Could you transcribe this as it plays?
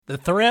The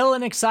thrill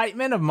and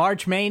excitement of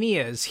March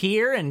Mania is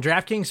here, and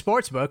DraftKings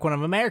Sportsbook, one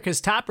of America's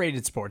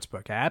top-rated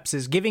sportsbook apps,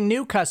 is giving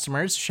new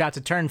customers a shot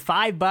to turn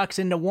 $5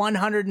 into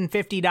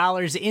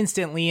 $150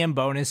 instantly in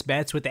bonus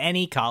bets with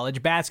any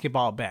college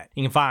basketball bet.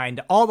 You can find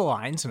all the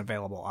lines and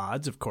available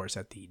odds, of course,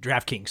 at the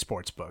DraftKings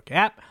Sportsbook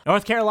app.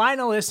 North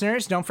Carolina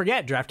listeners, don't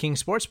forget,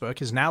 DraftKings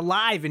Sportsbook is now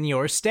live in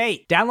your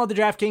state. Download the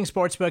DraftKings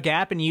Sportsbook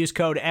app and use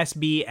code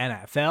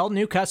SBNFL.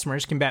 New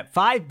customers can bet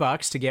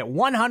 $5 to get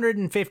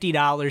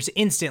 $150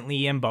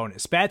 instantly in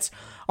bonus bets,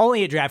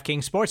 only at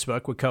DraftKings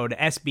Sportsbook with code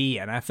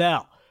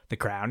SBNFL. The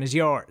crown is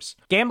yours.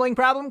 Gambling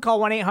problem? Call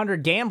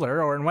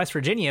 1-800-GAMBLER, or in West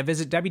Virginia,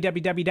 visit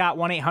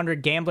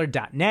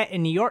www.1800gambler.net.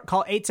 In New York,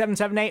 call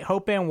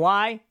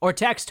 877-8-HOPE-NY or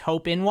text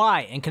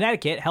HOPE-NY. In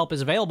Connecticut, help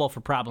is available for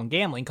problem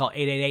gambling. Call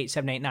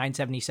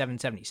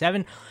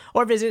 888-789-7777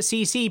 or visit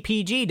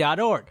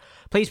ccpg.org.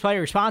 Please play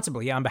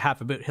responsibly on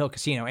behalf of Boot Hill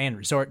Casino and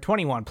Resort.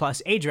 21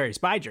 plus, age varies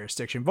by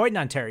jurisdiction. Void in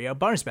Ontario.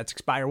 Bonus bets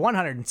expire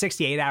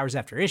 168 hours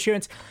after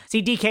issuance.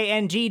 See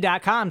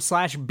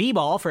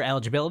dkng.com/bball for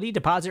eligibility,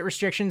 deposit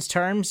restrictions,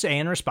 terms,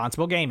 and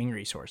responsible gaming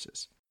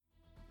resources.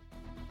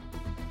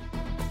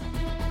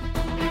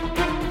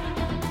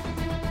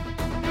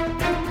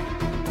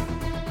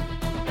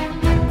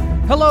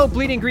 Hello,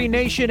 Bleeding Green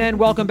Nation, and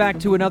welcome back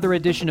to another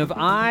edition of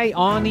Eye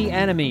on the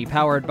Enemy,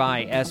 powered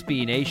by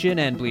SB Nation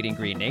and Bleeding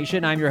Green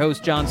Nation. I'm your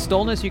host, John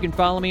Stolnis. You can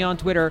follow me on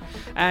Twitter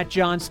at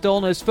John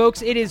Stolnis.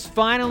 Folks, it is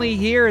finally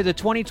here. The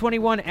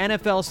 2021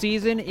 NFL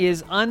season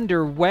is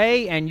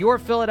underway, and your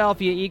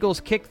Philadelphia Eagles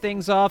kick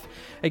things off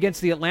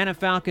against the Atlanta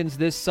Falcons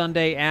this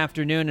Sunday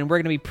afternoon, and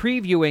we're going to be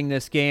previewing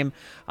this game.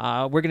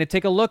 We're going to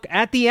take a look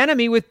at the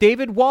enemy with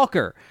David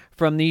Walker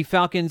from the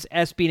Falcons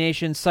SB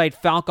Nation site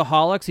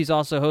Falcoholics. He's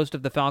also host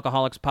of the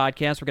Falcoholics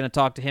podcast. We're going to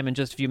talk to him in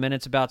just a few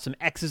minutes about some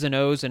X's and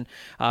O's and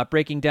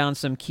breaking down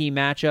some key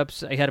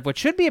matchups ahead of what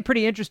should be a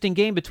pretty interesting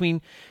game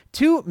between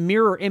two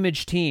mirror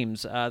image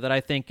teams that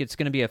I think it's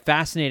going to be a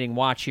fascinating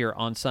watch here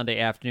on Sunday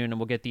afternoon, and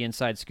we'll get the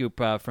inside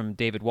scoop from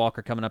David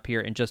Walker coming up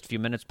here in just a few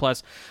minutes.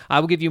 Plus, I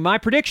will give you my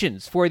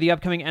predictions for the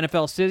upcoming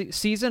NFL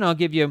season. I'll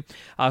give you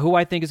who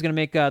I think is going to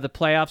make the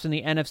playoffs in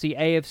the NFC,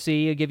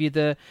 AFC. I'll give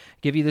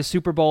you the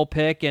Super Bowl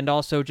pick, and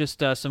also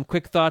just some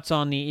quick thoughts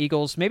on the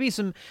Eagles, maybe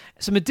some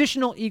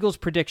additional Eagles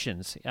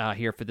predictions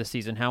here for the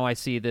season, how I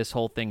see this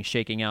whole thing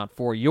shaking out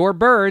for your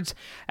Birds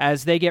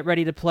as they get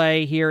ready to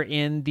play here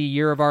in the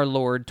year of our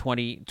Lord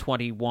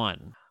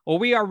 2021. Well,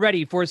 we are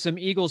ready for some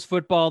Eagles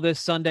football this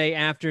Sunday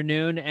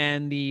afternoon,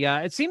 and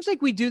it seems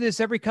like we do this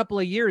every couple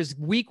of years.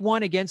 Week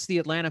 1 against the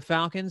Atlanta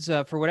Falcons.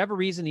 For whatever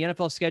reason, the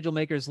NFL schedule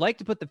makers like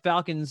to put the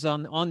Falcons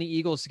on the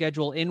Eagles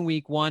schedule in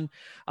Week 1.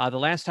 The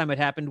last time it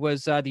happened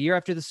was the year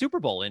after the Super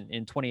Bowl in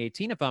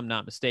 2018, if I'm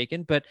not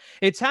mistaken. But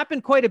it's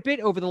happened quite a bit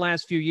over the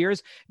last few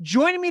years.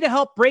 Joining me to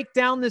help break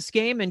down this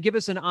game and give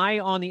us an eye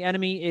on the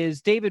enemy is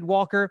David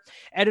Walker,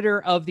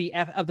 editor of the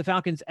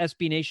Falcons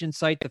SB Nation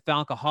site, the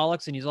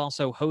Falcoholics, and he's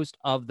also host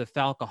of the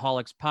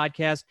Falcoholics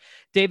podcast.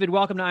 David,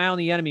 welcome to Eye on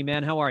the Enemy,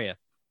 man. How are you?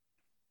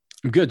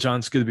 I'm good, John.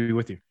 It's good to be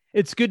with you.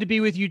 It's good to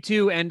be with you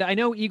too. And I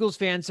know Eagles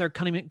fans are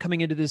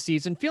coming into this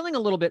season feeling a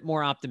little bit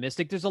more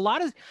optimistic.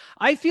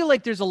 I feel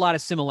like there's a lot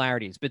of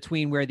similarities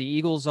between where the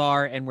Eagles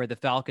are and where the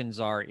Falcons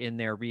are in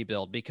their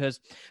rebuild, because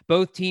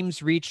both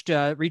teams reached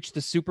the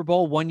Super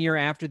Bowl 1 year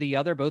after the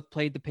other. Both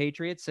played the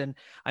Patriots, and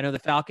I know the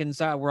Falcons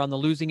were on the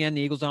losing end,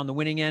 the Eagles on the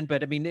winning end.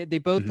 But I mean, they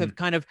both have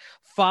kind of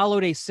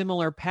followed a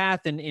similar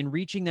path in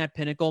reaching that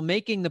pinnacle,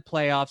 making the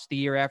playoffs the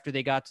year after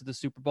they got to the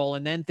Super Bowl,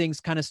 and then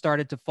things kind of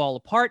started to fall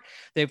apart.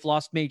 They've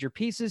lost major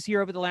pieces here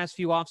over the last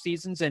few off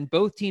seasons, and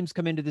both teams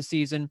come into the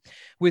season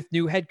with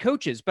new head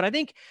coaches. But I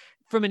think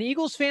from an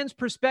Eagles fan's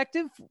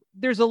perspective,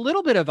 there's a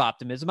little bit of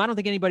optimism. I don't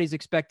think anybody's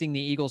expecting the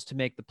Eagles to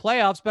make the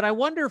playoffs, but I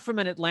wonder from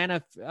an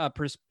Atlanta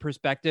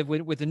perspective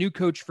with a new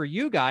coach for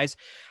you guys,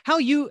 how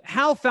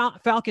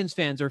Falcons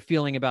fans are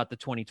feeling about the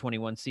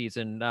 2021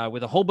 season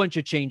with a whole bunch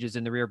of changes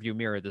in the rearview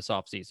mirror this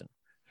offseason.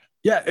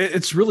 Yeah,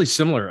 it's really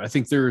similar. I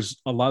think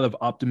there's a lot of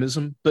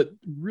optimism, but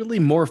really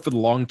more for the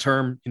long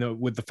term.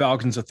 With the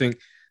Falcons, I think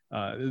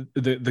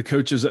the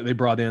coaches that they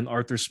brought in,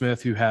 Arthur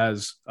Smith, who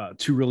has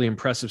 2 really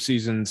impressive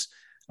seasons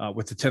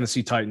with the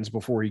Tennessee Titans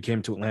before he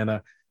came to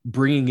Atlanta,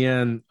 bringing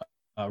in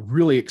a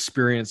really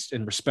experienced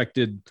and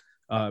respected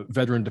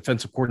veteran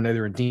defensive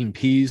coordinator in Dean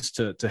Pease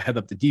to head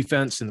up the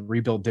defense and the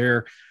rebuild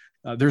there.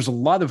 There's a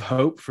lot of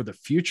hope for the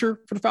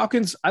future for the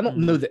Falcons. I don't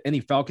know that any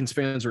Falcons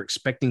fans are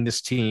expecting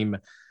this team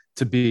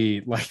to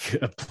be like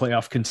a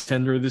playoff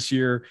contender this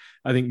year.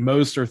 I think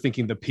most are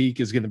thinking the peak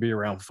is going to be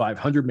around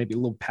 500, maybe a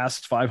little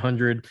past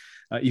 500,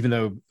 even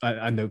though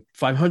I know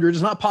 500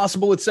 is not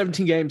possible with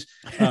 17 games.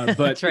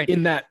 But right.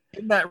 in that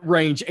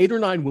range, 8 or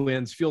 9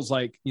 wins feels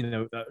like,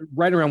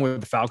 right around where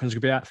the Falcons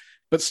could be at,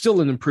 but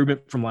still an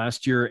improvement from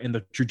last year. And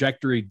the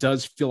trajectory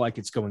does feel like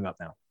it's going up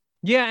now.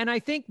 Yeah, and I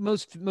think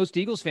most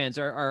Eagles fans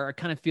are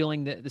kind of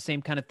feeling the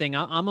same kind of thing.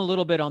 I'm a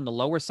little bit on the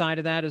lower side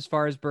of that as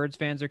far as Birds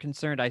fans are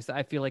concerned.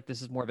 I feel like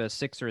this is more of a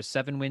 6 or a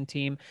 7 win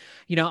team.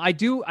 I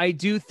do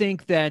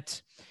think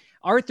that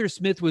Arthur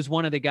Smith was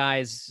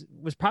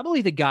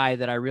probably the guy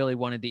that I really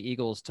wanted the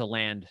Eagles to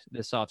land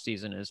this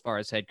offseason as far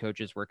as head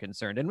coaches were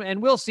concerned.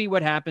 And we'll see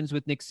what happens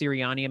with Nick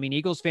Sirianni. I mean,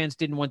 Eagles fans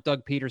didn't want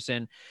Doug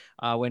Peterson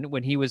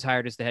when he was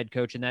hired as the head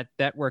coach, and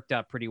that worked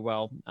out pretty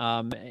well.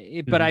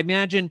 But I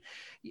imagine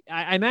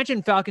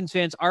Falcons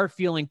fans are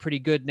feeling pretty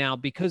good now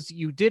because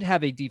you did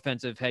have a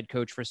defensive head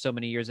coach for so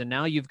many years, and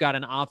now you've got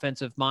an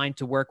offensive mind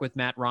to work with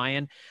Matt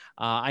Ryan.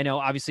 I know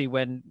obviously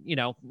when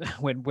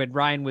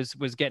Ryan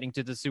was getting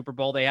to the Super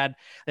Bowl, they had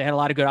a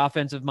lot of good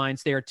offensive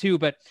minds there too,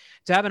 but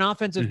to have an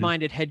offensive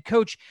minded head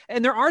coach,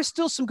 and there are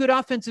still some good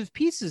offensive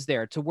pieces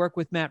there to work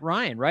with Matt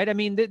Ryan, right? I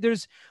mean,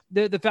 there's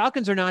the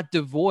Falcons are not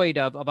devoid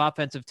of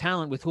offensive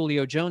talent with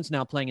Julio Jones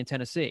now playing in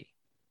Tennessee.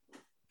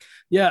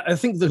 Yeah, I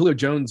think the Julio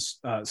Jones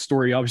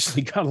story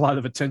obviously got a lot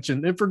of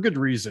attention, and for good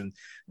reason.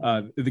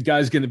 The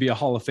guy's going to be a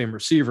Hall of Fame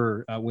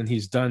receiver when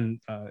he's done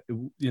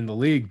in the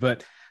league.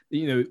 But,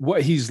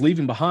 what he's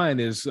leaving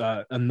behind is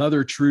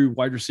another true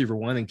wide receiver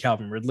one in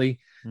Calvin Ridley,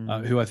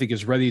 who I think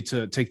is ready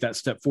to take that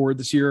step forward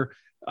this year.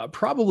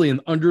 Probably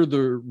an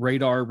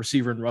under-the-radar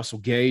receiver in Russell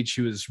Gage,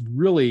 who has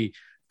really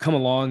come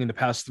along in the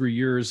past 3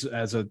 years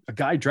as a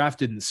guy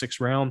drafted in the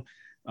 6th round.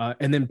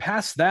 And then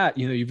past that,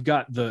 you've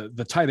got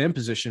the tight end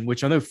position,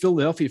 which I know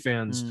Philadelphia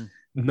fans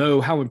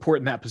know how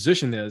important that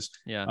position is.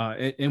 Yeah.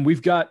 And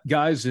we've got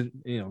guys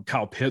in,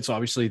 Kyle Pitts,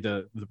 obviously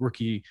the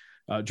rookie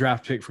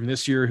draft pick from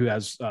this year, who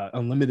has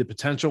unlimited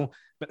potential.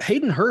 But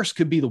Hayden Hurst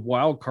could be the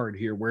wild card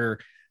here, where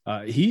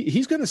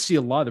he's going to see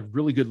a lot of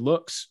really good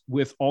looks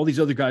with all these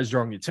other guys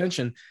drawing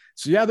attention.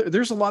 So, yeah,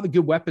 there's a lot of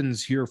good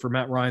weapons here for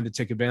Matt Ryan to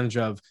take advantage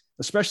of,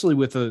 especially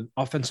with an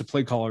offensive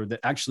play caller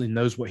that actually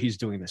knows what he's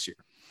doing this year.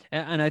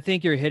 And I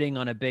think you're hitting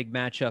on a big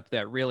matchup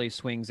that really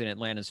swings in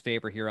Atlanta's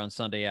favor here on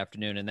Sunday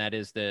afternoon, and that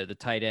is the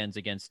tight ends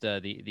against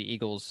the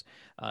Eagles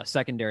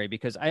secondary,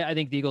 because I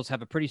think the Eagles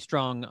have a pretty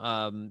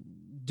strong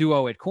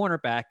duo at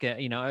cornerback.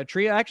 A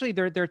trio. Actually,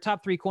 their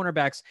top 3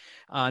 cornerbacks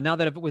now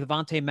that with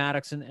Avonte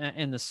Maddox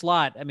in the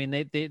slot. I mean,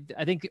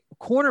 I think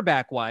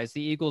cornerback wise,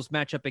 the Eagles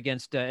match up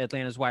against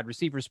Atlanta's wide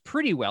receivers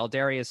pretty well.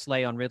 Darius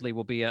Slay on Ridley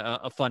will be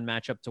a fun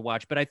matchup to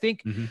watch. But I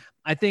think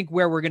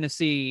where we're going to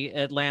see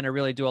Atlanta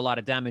really do a lot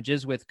of damage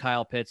is with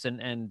Kyle Pitts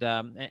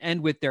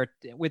and with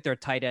their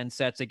tight end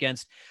sets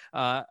against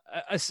a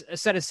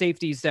set of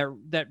safeties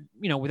that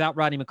without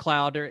Rodney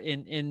McLeod or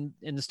in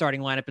the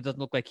starting lineup, it doesn't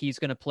look like he's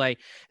going to play.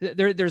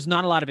 There's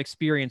not a lot of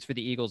experience for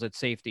the Eagles at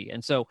safety,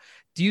 and so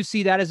do you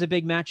see that as a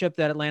big matchup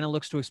that Atlanta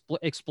looks to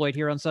exploit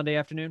here on Sunday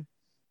afternoon?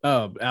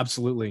 Oh,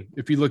 absolutely.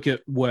 If you look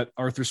at what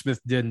Arthur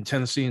Smith did in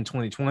Tennessee in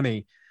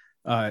 2020.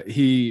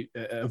 He,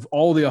 of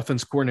all the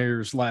offense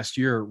coordinators last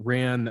year,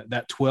 ran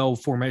that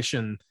 12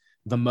 formation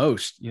the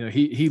most.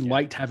 He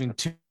liked having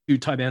two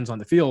tight ends on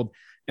the field,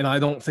 and I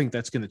don't think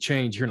that's going to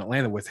change here in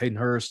Atlanta with Hayden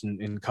Hurst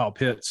and Kyle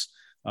Pitts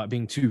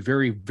being 2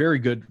 very, very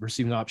good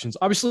receiving options.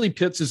 Obviously,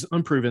 Pitts is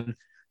unproven,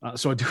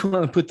 so I do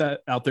want to put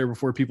that out there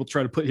before people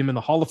try to put him in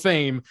the Hall of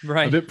Fame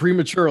a bit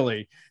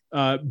prematurely.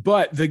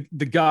 But the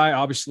guy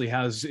obviously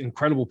has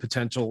incredible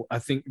potential. I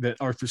think that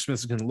Arthur Smith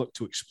is going to look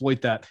to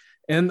exploit that.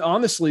 And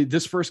honestly,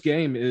 this first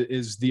game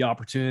is the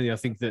opportunity. I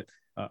think that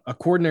a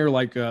coordinator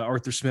like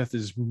Arthur Smith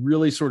is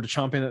really sort of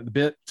chomping at the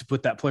bit to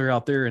put that player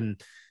out there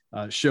and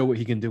show what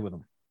he can do with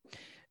them.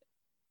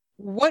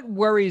 What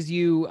worries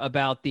you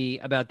about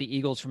the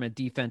Eagles from a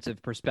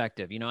defensive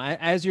perspective?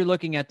 As you're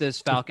looking at this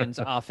Falcons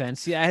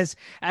offense, as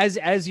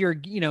you're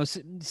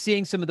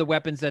seeing some of the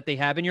weapons that they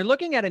have, and you're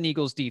looking at an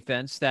Eagles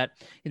defense that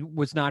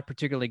was not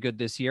particularly good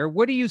this year.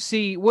 What do you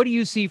see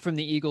from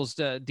the Eagles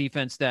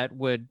defense that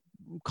would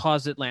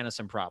cause Atlanta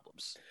some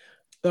problems?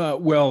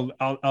 Well,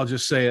 I'll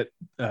just say it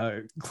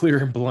clear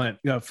and blunt.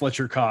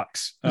 Fletcher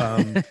Cox.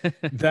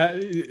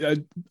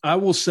 That I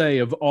will say,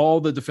 of all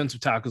the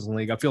defensive tackles in the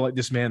league, I feel like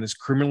this man is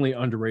criminally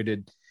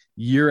underrated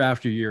year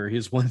after year. He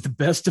is one of the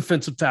best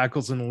defensive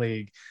tackles in the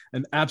league,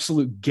 an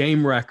absolute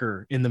game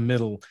wrecker in the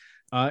middle.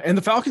 And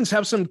the Falcons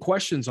have some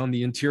questions on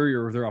the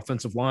interior of their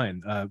offensive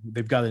line.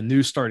 They've got a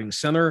new starting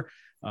center.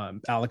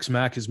 Alex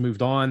Mack has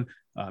moved on.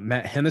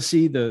 Matt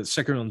Hennessy, the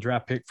second-round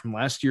draft pick from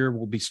last year,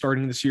 will be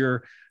starting this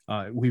year.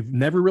 We've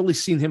never really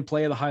seen him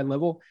play at a high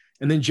level.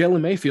 And then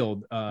Jalen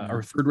Mayfield,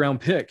 our 3rd-round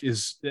pick,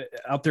 is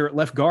out there at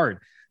left guard.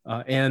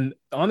 And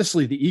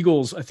honestly, the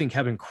Eagles, I think,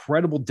 have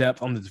incredible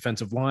depth on the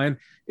defensive line.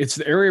 It's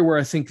the area where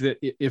I think that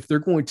if they're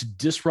going to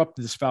disrupt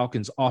this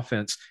Falcons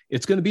offense,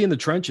 it's going to be in the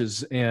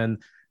trenches.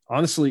 And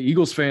honestly,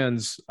 Eagles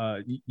fans,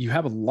 you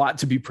have a lot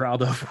to be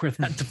proud of where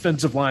that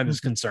defensive line is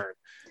concerned.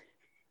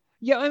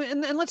 Yeah,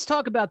 and let's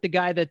talk about the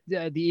guy that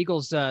the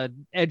Eagles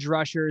edge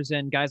rushers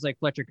and guys like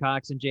Fletcher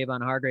Cox and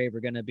Javon Hargrave are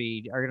going to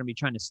be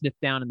trying to sniff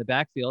down in the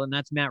backfield, and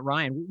that's Matt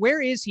Ryan.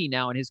 Where is he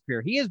now in his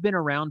career? He has been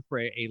around for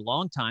a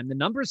long time. The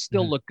numbers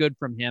still look good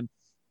from him.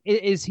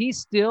 Is he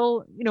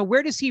still,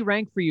 where does he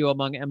rank for you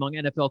among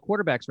NFL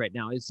quarterbacks right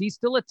now? Is he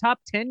still a top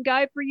 10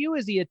 guy for you?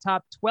 Is he a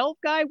top 12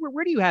 guy?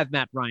 Where do you have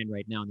Matt Ryan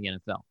right now in the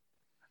NFL?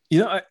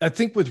 I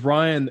think with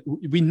Ryan,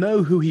 we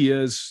know who he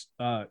is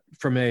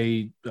from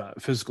a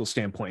physical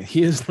standpoint.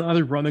 He is not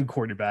a running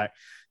quarterback.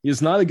 He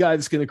is not a guy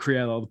that's going to create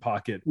out of the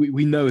pocket.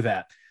 We know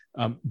that.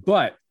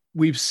 But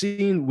we've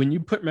seen when you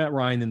put Matt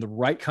Ryan in the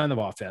right kind of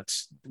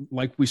offense,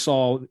 like we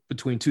saw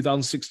between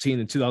 2016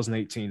 and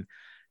 2018,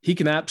 he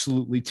can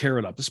absolutely tear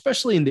it up,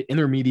 especially in the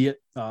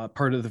intermediate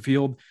part of the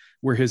field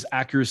where his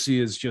accuracy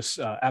is just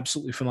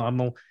absolutely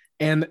phenomenal.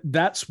 And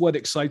that's what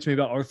excites me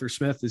about Arthur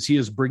Smith is he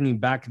is bringing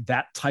back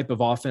that type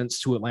of offense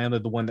to Atlanta,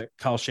 the one that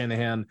Kyle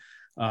Shanahan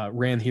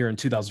ran here in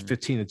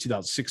 2015 and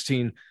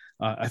 2016.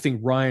 I think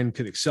Ryan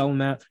could excel in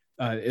that.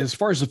 As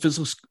far as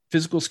the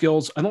physical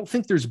skills, I don't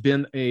think there's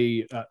been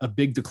a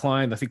big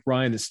decline. I think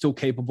Ryan is still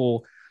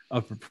capable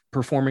of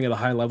performing at a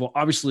high level.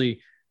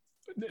 Obviously,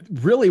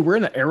 really, we're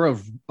in an era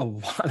of a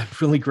lot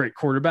of really great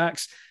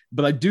quarterbacks,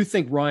 but I do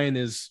think Ryan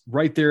is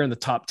right there in the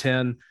top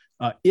 10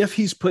 if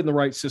he's put in the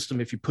right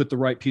system, if you put the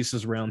right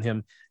pieces around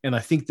him. And I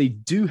think they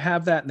do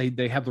have that, and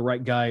they have the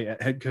right guy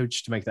at head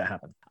coach to make that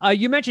happen.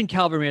 You mentioned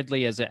Calvin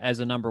Ridley as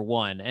a number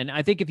one, and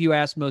I think if you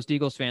ask most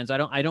Eagles fans,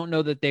 I don't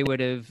know that they would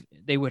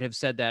have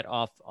said that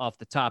off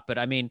the top. But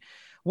I mean,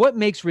 what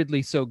makes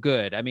Ridley so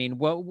good? I mean,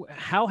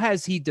 how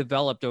has he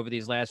developed over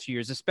these last few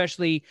years,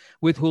 especially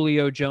with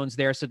Julio Jones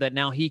there, so that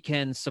now he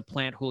can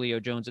supplant Julio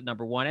Jones at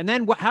number one? And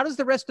then how does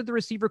the rest of the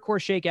receiver core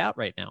shake out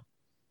right now?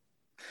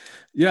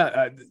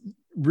 Yeah,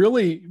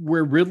 really,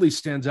 where Ridley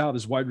stands out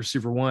as wide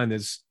receiver one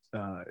is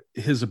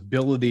his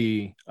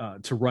ability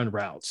to run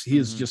routes. He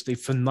is just a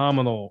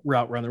phenomenal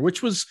route runner,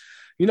 which was,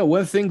 one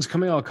of the things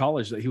coming out of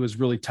college that he was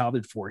really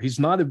touted for. He's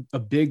not a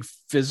big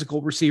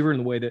physical receiver in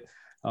the way that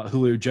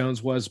Julio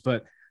Jones was,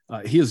 but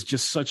he is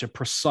just such a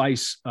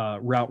precise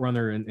route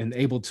runner and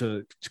able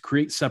to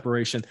create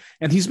separation.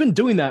 And he's been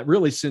doing that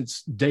really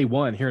since day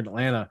one here in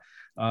Atlanta.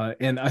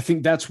 And I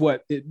think that's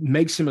what it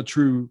makes him a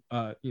true,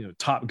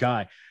 top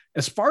guy.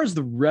 As far as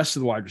the rest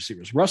of the wide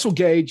receivers, Russell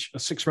Gage, a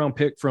 6th-round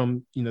pick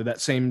from, that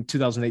same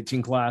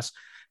 2018 class,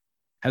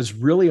 has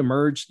really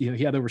emerged.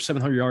 He had over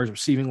 700 yards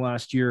receiving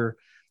last year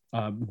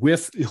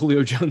with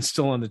Julio Jones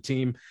still on the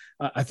team.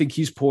 I think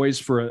he's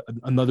poised for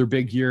another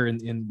big year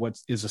in what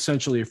is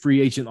essentially a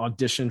free agent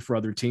audition for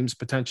other teams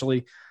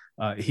potentially.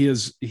 He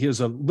is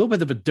a little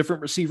bit of a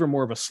different receiver,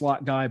 more of a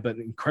slot guy, but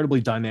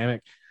incredibly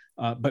dynamic.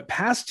 But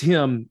past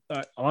him,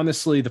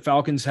 honestly, the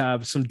Falcons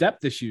have some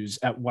depth issues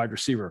at wide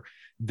receiver.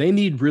 They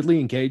need Ridley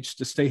and Gage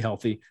to stay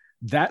healthy.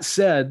 That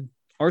said,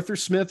 Arthur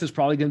Smith is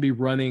probably going to be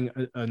running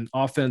an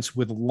offense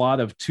with a lot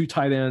of 2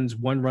 tight ends,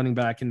 1 running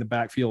back in the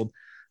backfield.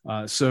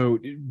 So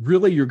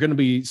really, you're going to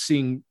be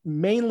seeing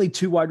mainly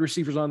 2 wide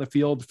receivers on the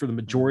field for the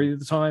majority of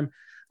the time.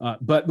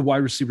 But the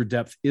wide receiver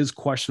depth is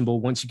questionable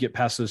once you get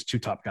past those 2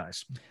 top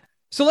guys.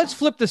 So let's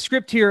flip the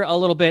script here a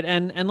little bit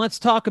and let's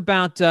talk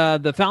about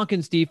the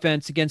Falcons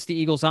defense against the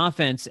Eagles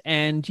offense.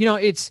 And,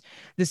 it's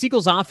this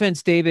Eagles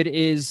offense, David,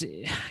 is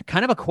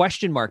kind of a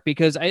question mark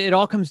because it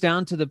all comes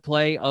down to the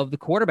play of the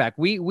quarterback.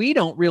 We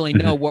don't really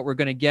know what we're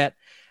going to get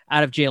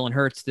out of Jalen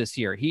Hurts this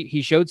year.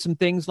 He showed some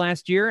things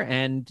last year,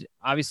 and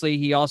obviously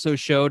he also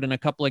showed in a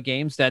couple of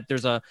games that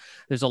there's a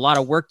lot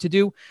of work to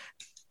do.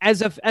 As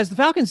the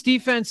Falcons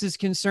defense is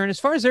concerned, as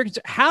far as they're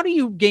concerned, how do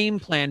you game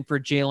plan for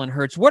Jalen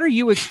Hurts? What are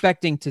you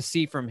expecting to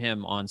see from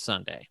him on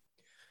Sunday?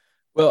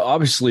 Well,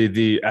 obviously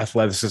the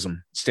athleticism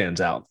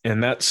stands out,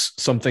 and that's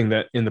something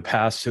that in the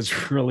past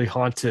has really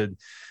haunted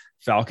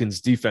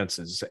Falcons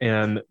defenses.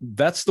 And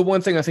that's the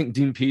one thing I think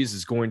Dean Pease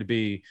is going to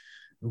be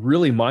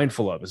really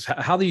mindful of is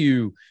how do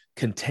you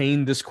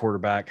contain this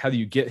quarterback? How do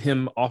you get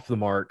him off the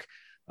mark?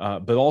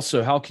 But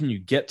also how can you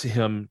get to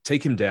him,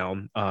 take him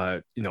down,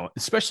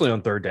 especially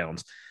on 3rd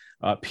downs.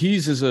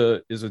 Pease is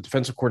a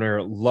defensive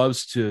coordinator,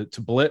 loves to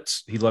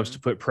blitz. He loves to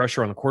put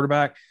pressure on the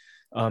quarterback.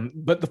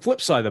 But the flip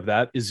side of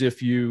that is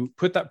if you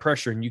put that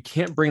pressure and you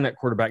can't bring that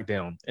quarterback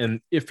down, and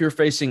if you're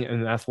facing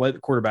an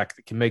athletic quarterback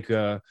that can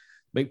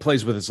make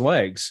plays with his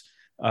legs,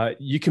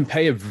 you can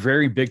pay a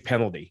very big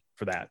penalty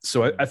for that.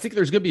 So I think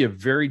there's going to be a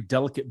very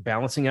delicate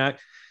balancing act.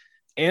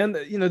 And,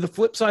 the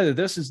flip side of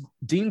this is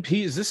Dean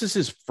Pease, this is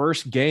his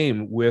first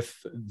game with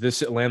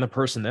this Atlanta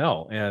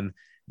personnel. And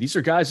these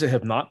are guys that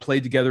have not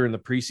played together in the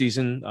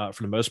preseason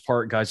for the most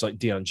part. Guys like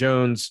Deion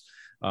Jones,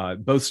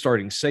 both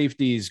starting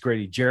safeties,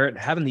 Grady Jarrett,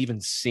 haven't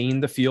even seen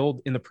the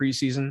field in the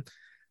preseason.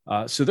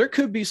 So there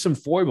could be some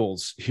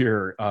foibles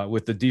here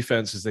with the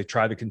defense as they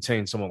try to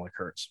contain someone like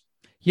Hurts.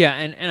 Yeah,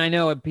 and I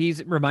know he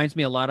reminds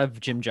me a lot of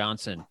Jim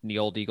Johnson, the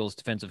old Eagles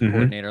defensive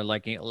coordinator.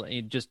 Like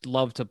he just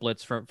loved to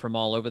blitz from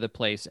all over the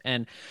place.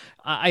 And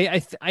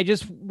I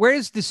just,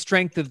 where's the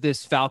strength of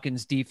this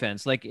Falcons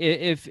defense? Like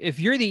if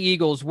you're the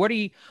Eagles, what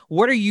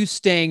are you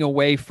staying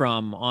away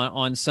from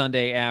on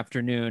Sunday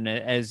afternoon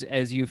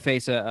as you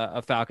face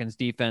a Falcons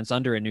defense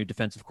under a new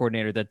defensive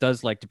coordinator that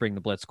does like to bring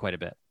the blitz quite a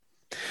bit?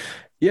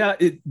 Yeah,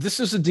 this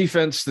is a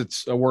defense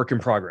that's a work in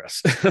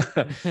progress.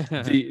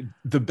 The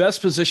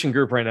best position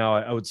group right now,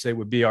 I would say,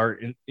 would be our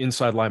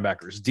inside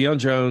linebackers. Deion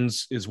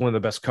Jones is one of the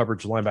best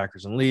coverage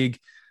linebackers in the league.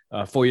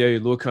 Foye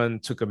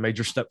Oluokun took a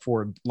major step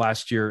forward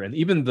last year. And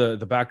even the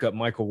backup,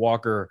 Michael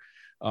Walker,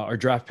 our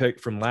draft pick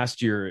from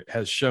last year,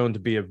 has shown to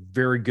be a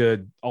very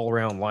good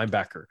all-around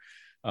linebacker.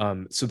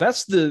 So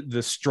that's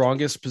the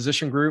strongest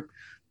position group.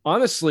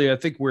 Honestly, I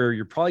think where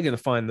you're probably going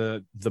to find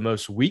the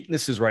most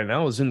weaknesses right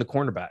now is in the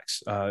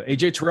cornerbacks.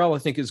 AJ Terrell, I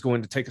think, is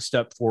going to take a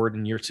step forward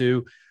in year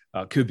two.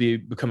 Could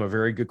become a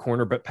very good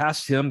corner, but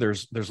past him,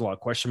 there's a lot of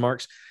question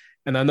marks.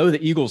 And I know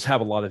the Eagles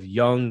have a lot of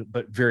young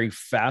but very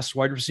fast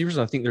wide receivers,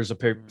 and I think there's a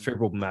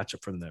favorable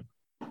matchup from them.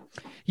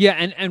 Yeah,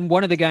 and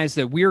one of the guys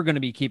that we're going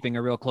to be keeping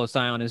a real close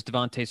eye on is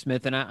DeVonta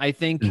Smith, and I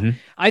think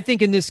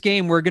in this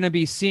game we're going to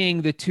be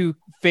seeing the two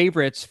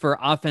favorites for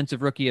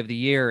offensive rookie of the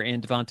year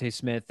in DeVonta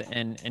Smith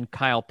and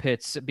Kyle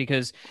Pitts,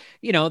 because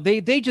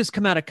they just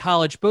come out of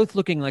college both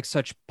looking like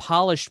such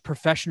polished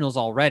professionals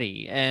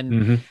already,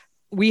 and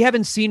we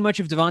haven't seen much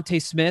of DeVonta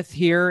Smith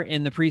here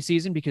in the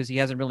preseason because he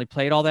hasn't really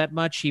played all that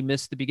much. He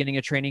missed the beginning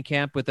of training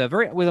camp with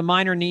a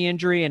minor knee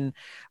injury and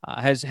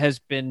has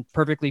been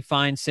perfectly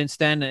fine since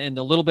then. And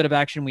the little bit of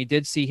action we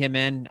did see him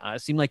in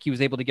seemed like he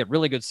was able to get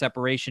really good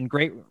separation,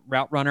 great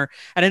route runner.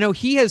 And I know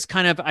he has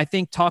kind of, I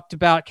think, talked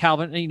about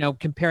Calvin,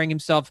 comparing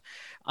himself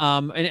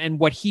and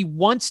what he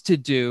wants to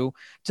do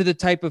to the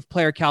type of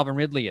player Calvin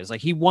Ridley is.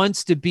 Like, he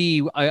wants to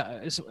be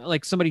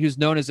like somebody who's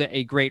known as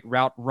a great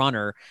route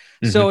runner.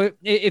 So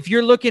if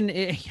you're looking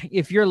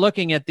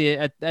at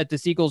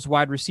the Eagles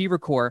wide receiver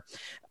core,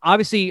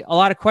 obviously a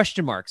lot of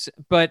question marks,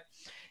 but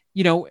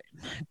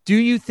do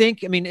you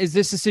think, is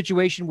this a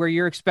situation where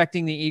you're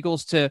expecting the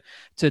Eagles to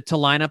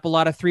line up a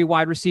lot of three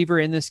wide receiver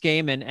in this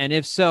game? And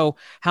if so,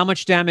 how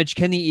much damage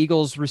can the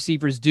Eagles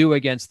receivers do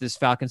against this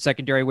Falcons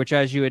secondary, which,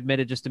 as you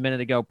admitted just a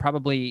minute ago,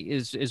 probably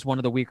is one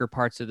of the weaker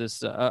parts of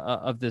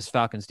this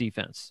Falcons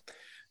defense?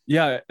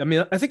 Yeah,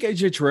 I think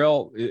AJ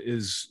Terrell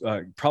is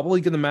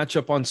probably going to match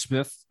up on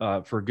Smith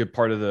for a good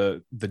part of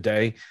the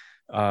day.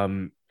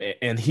 And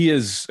he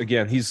is,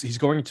 again, he's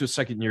going into a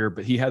second year,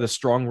 but he had a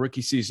strong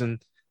rookie season.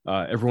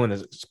 Everyone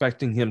is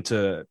expecting him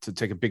to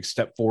take a big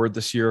step forward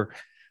this year.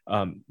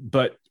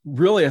 But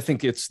really, I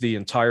think it's the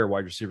entire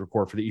wide receiver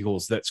core for the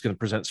Eagles that's going to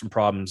present some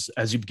problems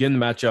as you begin to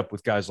match up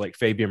with guys like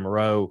Fabian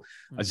Moreau,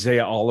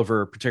 Isaiah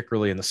Oliver,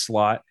 particularly in the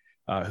slot,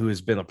 who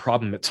has been a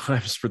problem at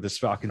times for this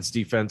Falcons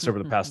defense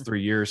over the past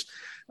 3 years.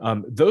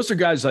 Those are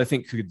guys I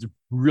think could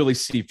really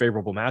see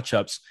favorable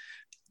matchups.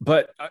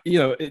 But,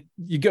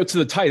 you go to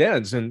the tight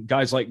ends and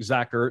guys like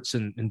Zach Ertz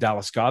and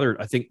Dallas Goedert,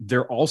 I think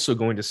they're also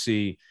going to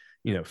see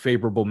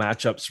favorable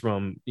matchups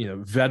from,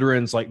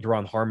 veterans like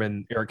Daron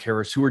Harmon, Eric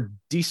Harris, who are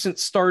decent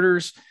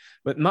starters,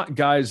 but not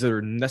guys that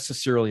are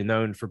necessarily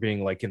known for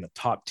being like in the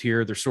top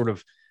tier. They're sort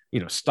of,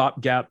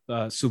 stopgap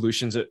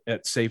solutions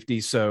at safety.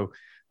 So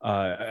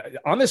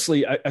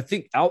honestly, I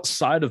think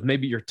outside of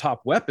maybe your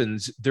top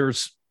weapons,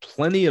 there's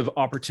plenty of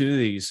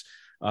opportunities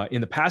in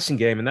the passing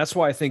game. And that's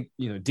why I think,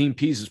 Dean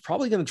Pease is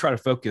probably going to try to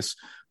focus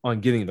on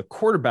getting the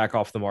quarterback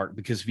off the mark,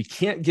 because if he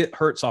can't get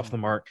Hurts off the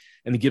mark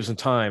and he gives him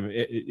time,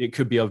 it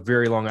could be a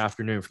very long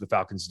afternoon for the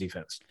Falcons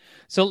defense.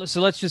 So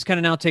let's just kind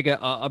of now take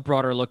a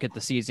broader look at the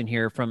season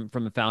here from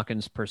a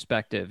Falcons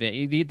perspective.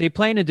 They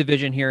play in a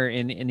division here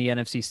in the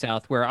NFC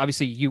South where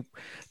obviously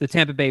the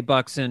Tampa Bay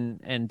Bucks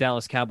and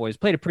Dallas Cowboys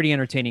played a pretty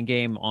entertaining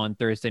game on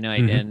Thursday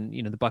night. And,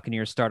 the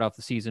Buccaneers start off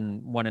the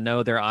season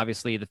 1-0. They're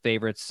obviously the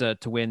favorites to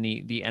win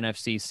the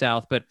NFC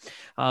South, but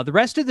the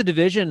rest of the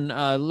division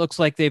looks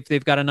like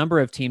they've got a number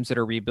of teams that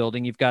are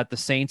rebuilding. You've got the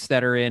Saints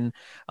that are in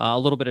a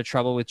little bit of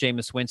trouble with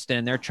Jameis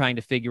Winston. They're trying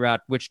to figure out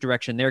which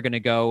direction they're going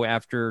to go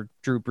after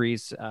Drew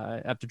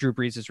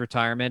Brees'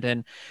 retirement.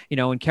 And,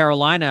 in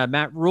Carolina,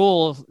 Matt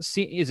Rule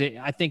is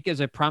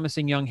a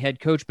promising young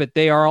head coach, but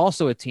they are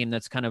also a team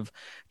that's kind of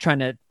trying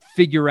to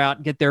figure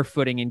out, get their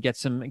footing and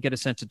get a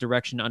sense of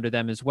direction under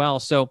them as well.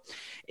 So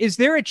is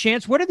there a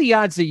chance, what are the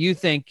odds that you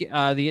think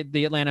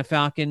the Atlanta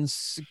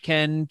Falcons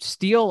can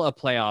steal a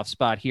playoff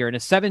spot here in a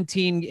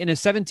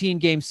 17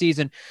 game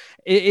season?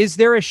 Is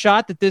there a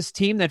shot that this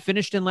team that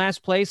finished in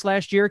last place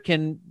last year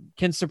can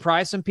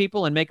surprise some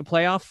people and make a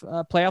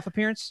playoff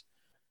appearance?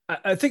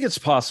 I think it's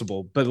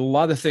possible, but a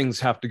lot of things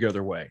have to go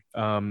their way.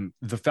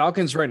 The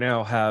Falcons right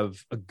now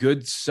have a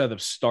good set of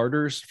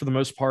starters for the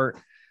most part,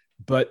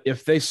 but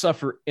if they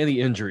suffer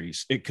any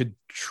injuries, it could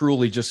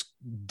truly just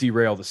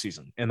derail the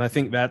season. And I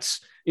think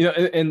that's,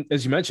 and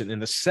as you mentioned, in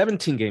the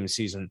 17-game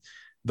season,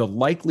 the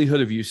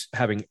likelihood of you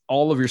having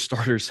all of your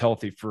starters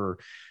healthy for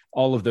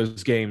all of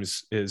those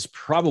games is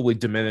probably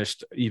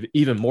diminished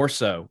even more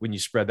so when you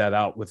spread that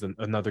out with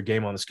another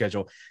game on the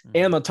schedule.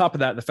 And on top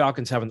of that, the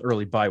Falcons have an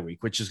early bye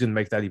week, which is going to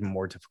make that even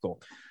more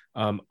difficult.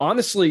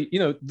 Honestly,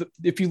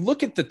 if you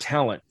look at the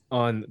talent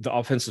on the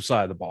offensive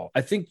side of the ball,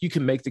 I think you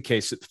can make the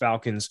case that the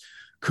Falcons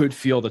could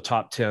field a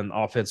top 10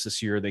 offense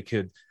this year. They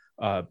could,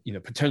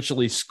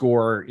 potentially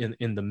score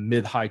in the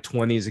mid-high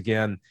 20s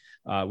again,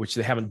 which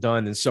they haven't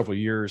done in several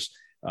years.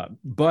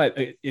 But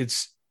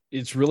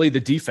it's really the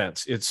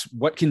defense. It's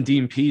what can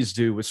Dean Pease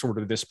do with sort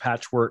of this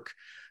patchwork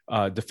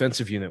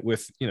defensive unit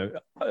with,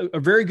 a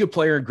very good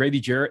player,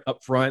 Grady Jarrett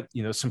up front,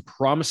 some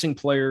promising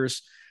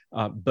players,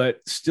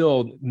 but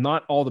still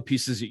not all the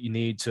pieces that you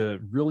need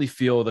to really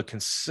field a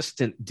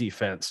consistent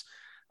defense.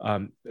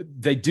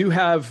 They do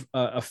have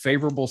a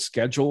favorable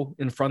schedule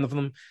in front of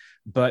them,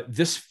 but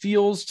this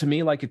feels to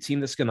me like a team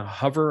that's going to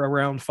hover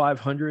around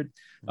 500,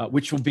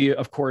 which will be,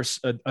 of course,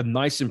 a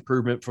nice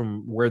improvement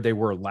from where they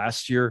were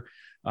last year,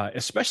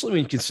 especially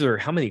when you consider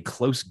how many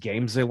close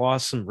games they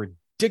lost, some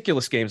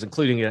ridiculous games,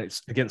 including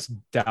against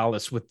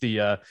Dallas with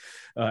the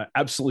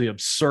absolutely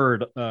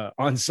absurd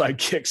onside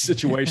kick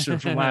situation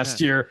from last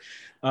year.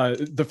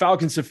 The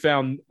Falcons have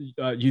found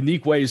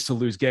unique ways to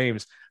lose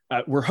games.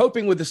 We're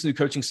hoping with this new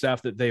coaching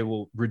staff that they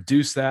will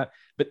reduce that.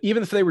 But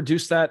even if they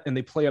reduce that and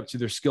they play up to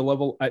their skill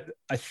level, I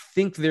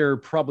think they're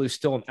probably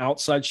still an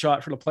outside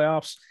shot for the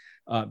playoffs.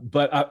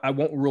 But I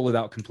won't rule it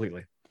out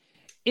completely.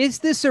 Is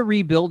this a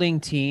rebuilding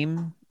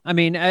team? I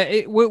mean,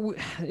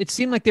 it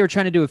seemed like they were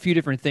trying to do a few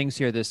different things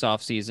here this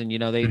offseason. You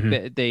know,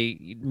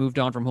 they moved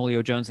on from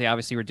Julio Jones. They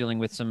obviously were dealing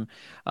with some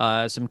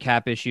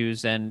cap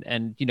issues,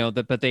 and you know,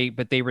 but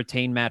they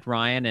retained Matt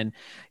Ryan, and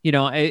you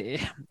know,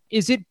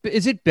 is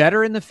it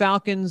better in the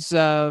Falcons,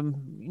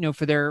 you know,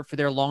 for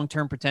their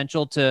long-term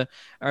potential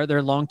or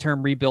their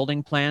long-term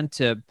rebuilding plan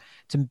to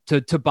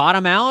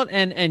bottom out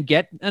and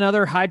get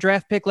another high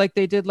draft pick like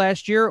they did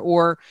last year?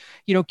 Or,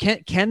 you know,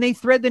 can they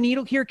thread the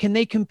needle here? Can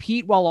they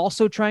compete while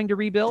also trying to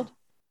rebuild?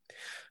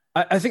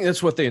 I think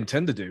that's what they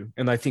intend to do.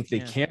 And I think they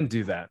can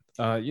do that.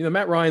 You know,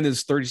 Matt Ryan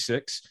is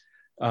 36.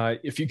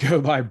 If you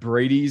go by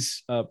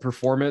Brady's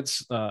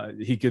performance,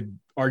 he could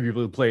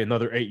arguably play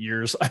another 8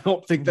 years. I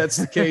don't think that's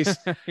the case.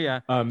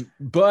 Yeah.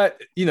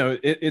 But you know,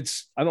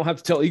 I don't have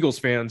to tell Eagles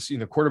fans, you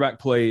know, quarterback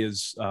play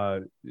is,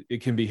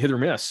 it can be hit or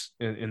miss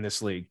in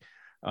this league.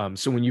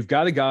 So when you've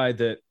got a guy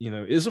that, you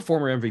know, is a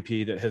former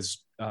MVP that has,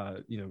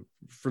 you know,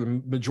 for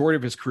the majority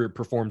of his career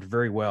performed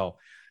very well.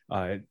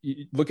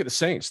 Look at the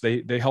Saints.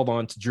 They held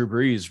on to Drew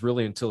Brees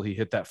really until he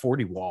hit that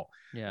 40 wall.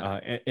 Yeah.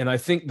 And I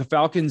think the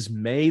Falcons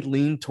may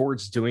lean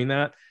towards doing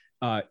that,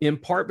 in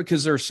part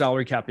because there are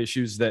salary cap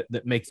issues that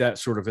make that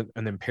sort of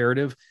an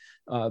imperative,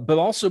 but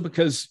also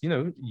because, you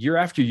know, year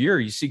after year,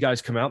 you see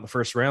guys come out in the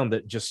first round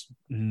that just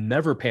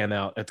never pan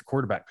out at the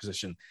quarterback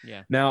position.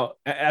 Yeah. Now,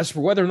 as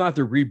for whether or not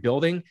they're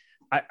rebuilding,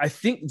 I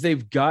think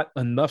they've got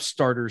enough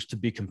starters to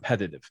be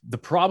competitive. The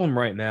problem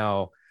right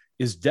now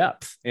is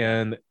depth.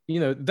 And, you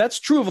know, that's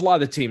true of a lot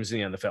of the teams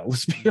in the NFL.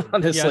 Let's be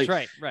honest. Yeah,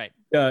 that's right.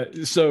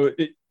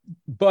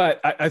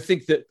 But I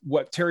think that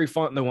what Terry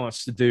Fontenot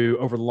wants to do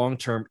over the long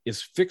term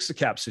is fix the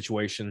cap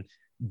situation,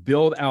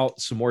 build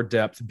out some more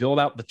depth, build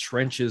out the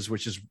trenches,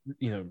 which is,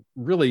 you know,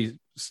 really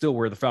still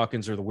where the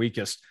Falcons are the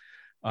weakest.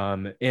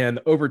 And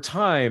over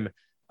time,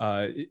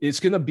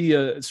 it's going to be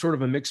a sort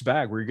of a mixed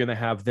bag where you're going to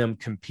have them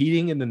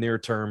competing in the near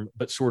term,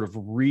 but sort of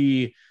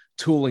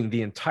retooling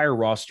the entire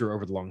roster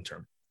over the long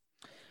term.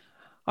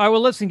 All right,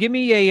 well, listen, give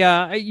me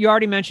you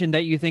already mentioned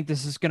that you think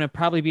this is going to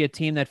probably be a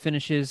team that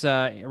finishes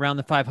around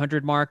the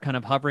 500 mark, kind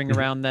of hovering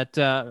around that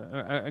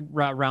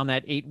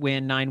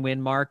 8-win,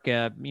 9-win mark,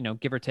 you know,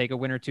 give or take a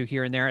win or two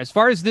here and there. As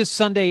far as this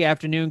Sunday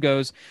afternoon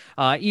goes,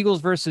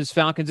 Eagles versus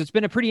Falcons, it's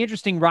been a pretty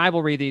interesting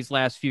rivalry these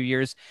last few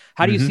years.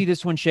 How do you see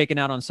this one shaking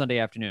out on Sunday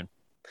afternoon?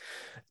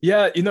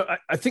 Yeah, you know,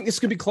 I think it's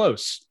going to be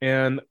close.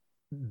 And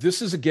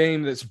this is a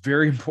game that's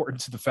very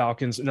important to the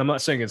Falcons. And I'm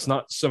not saying it's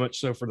not so much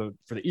so for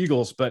the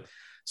Eagles, but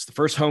it's the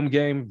first home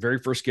game, very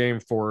first game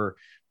for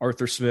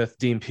Arthur Smith,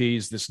 Dean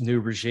Pease, this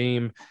new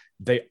regime.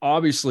 They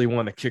obviously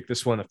want to kick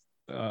this one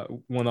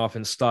off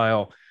in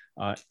style.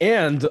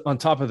 And on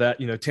top of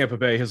that, you know, Tampa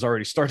Bay has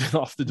already started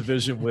off the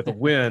division with a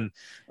win.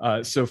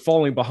 So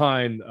falling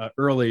behind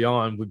early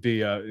on would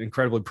be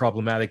incredibly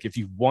problematic if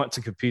you want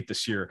to compete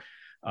this year.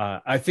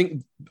 I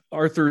think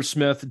Arthur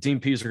Smith,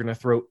 Dean Pease are going to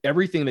throw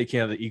everything they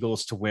can at the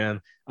Eagles to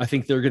win. I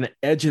think they're going to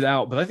edge it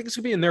out, but I think it's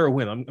going to be a narrow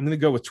win. I'm going to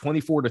go with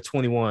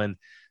 24-21.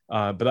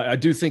 But I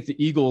do think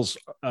the Eagles,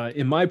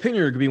 in my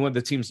opinion, are going to be one of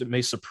the teams that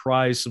may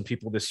surprise some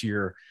people this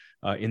year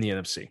in the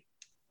NFC.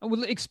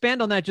 We'll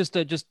expand on that just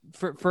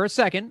for a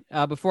second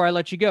before I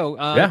let you go,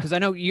 because I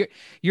know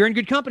you're in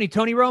good company.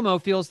 Tony Romo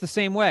feels the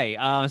same way,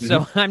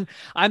 so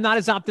I'm not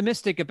as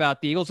optimistic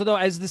about the Eagles. Although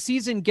as the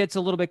season gets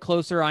a little bit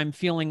closer, I'm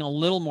feeling a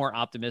little more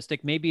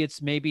optimistic. Maybe it's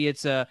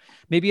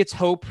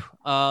hope,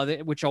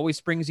 which always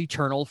springs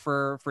eternal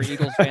for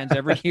Eagles fans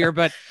every year.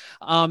 But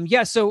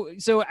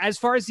so as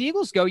far as the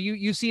Eagles go,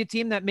 you see a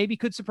team that maybe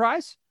could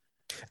surprise.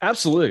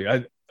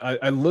 Absolutely.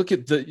 I look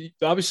at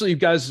obviously you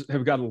guys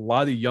have got a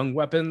lot of young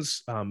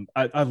weapons.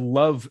 I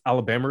love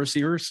Alabama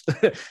receivers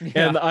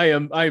and I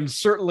am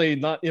certainly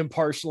not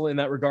impartial in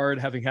that regard,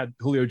 having had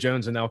Julio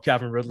Jones and now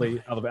Calvin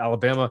Ridley out of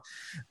Alabama.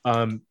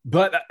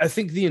 But I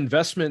think the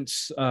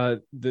investments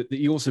that the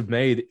Eagles have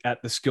made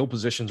at the skill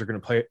positions are going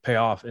to pay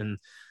off. And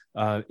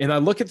I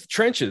look at the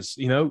trenches,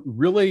 you know,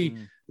 really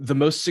the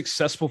most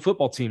successful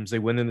football teams, they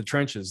win in the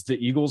trenches.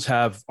 The Eagles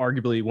have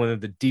arguably one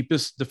of the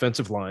deepest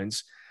defensive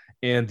lines.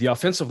 And the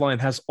offensive line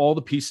has all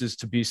the pieces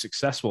to be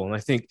successful. And I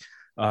think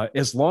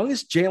as long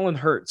as Jalen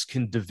Hurts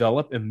can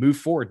develop and move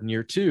forward in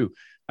year two,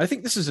 I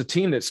think this is a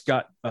team that's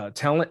got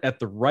talent at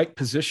the right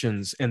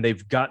positions, and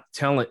they've got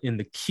talent in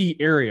the key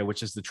area,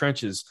 which is the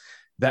trenches,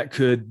 that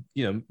could,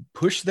 you know,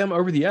 push them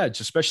over the edge,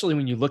 especially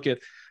when you look at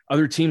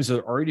other teams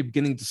are already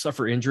beginning to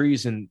suffer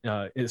injuries, and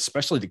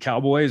especially the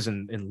Cowboys,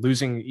 and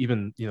losing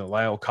even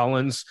Lyle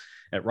Collins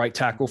at right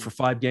tackle for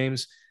 5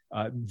 games.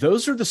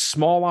 Those are the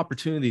small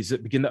opportunities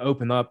that begin to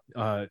open up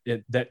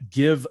that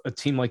give a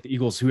team like the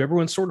Eagles, who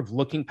everyone's sort of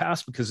looking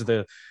past because of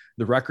the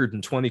record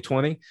in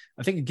 2020.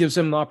 I think it gives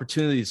them an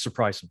opportunity to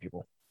surprise some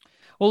people.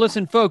 Well,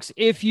 listen, folks,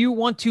 if you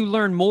want to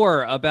learn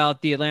more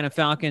about the Atlanta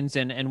Falcons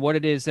and what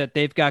it is that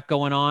they've got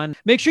going on,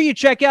 make sure you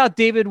check out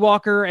David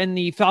Walker and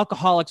the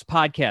Falcoholics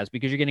podcast,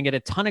 because you're going to get a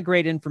ton of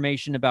great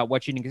information about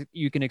what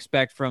you can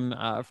expect from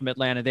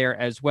Atlanta there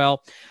as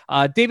well.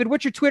 David,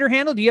 what's your Twitter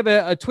handle? Do you have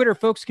a Twitter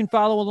folks can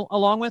follow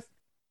along with?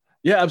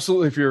 Yeah,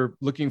 absolutely. If you're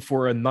looking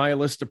for a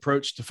nihilist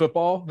approach to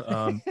football,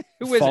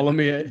 follow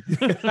me at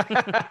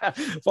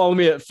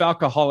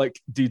Falcoholic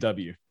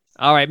DW.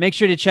 All right, make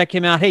sure to check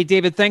him out. Hey,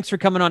 David, thanks for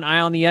coming on Eye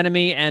on the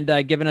Enemy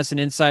and giving us an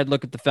inside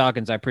look at the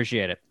Falcons. I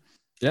appreciate it.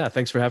 Yeah,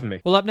 thanks for having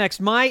me. Well, up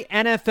next, my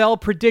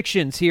NFL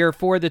predictions here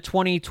for the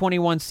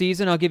 2021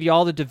 season. I'll give you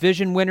all the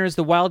division winners,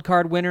 the wild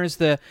card winners,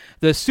 the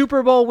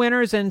Super Bowl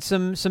winners, and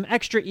some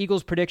extra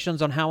Eagles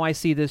predictions on how I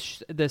see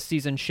this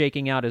season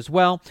shaking out as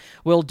well.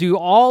 We'll do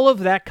all of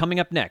that coming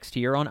up next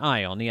here on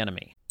Eye on the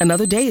Enemy.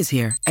 Another day is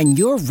here, and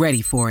you're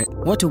ready for it.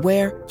 What to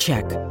wear?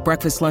 Check.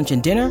 Breakfast, lunch,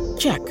 and dinner?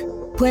 Check.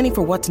 Planning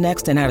for what's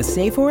next and how to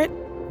save for it?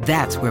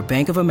 That's where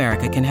Bank of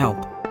America can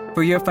help.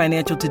 For your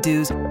financial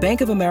to-dos,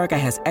 Bank of America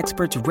has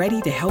experts ready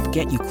to help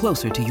get you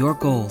closer to your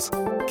goals.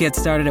 Get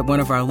started at one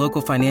of our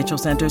local financial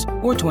centers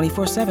or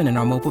 24/7 in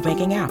our mobile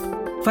banking app.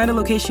 Find a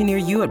location near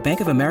you at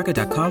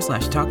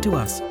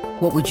bankofamerica.com/talktous.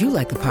 What would you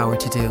like the power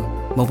to do?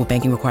 Mobile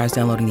banking requires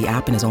downloading the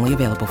app and is only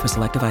available for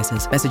select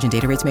devices. Message and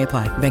data rates may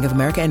apply. Bank of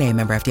America N.A.,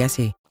 member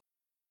FDIC.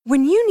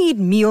 When you need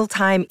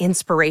mealtime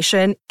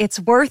inspiration,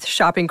 it's worth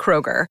shopping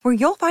Kroger, where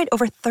you'll find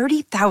over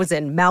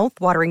 30,000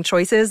 mouth-watering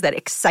choices that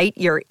excite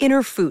your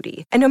inner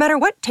foodie. And no matter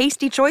what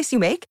tasty choice you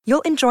make,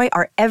 you'll enjoy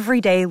our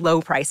everyday low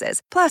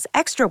prices, plus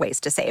extra ways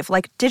to save,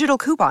 like digital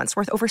coupons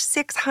worth over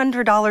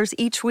 $600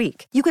 each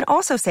week. You can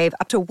also save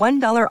up to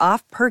 $1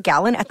 off per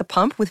gallon at the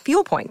pump with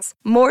fuel points.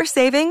 More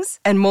savings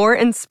and more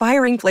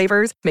inspiring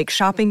flavors make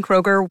shopping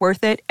Kroger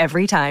worth it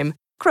every time.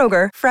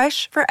 Kroger,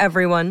 fresh for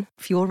everyone.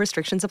 Fuel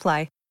restrictions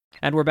apply.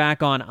 And we're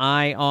back on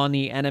Eye on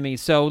the Enemy.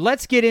 So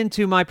let's get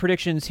into my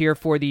predictions here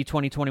for the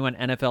 2021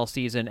 NFL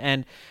season.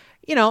 And,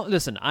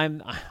 listen,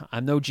 I'm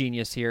no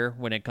genius here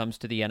when it comes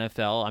to the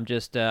NFL. I'm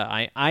just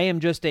I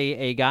am just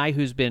a guy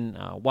who's been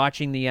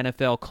watching the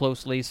NFL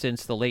closely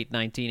since the late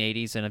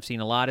 1980s, and I've seen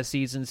a lot of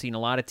seasons, seen a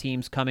lot of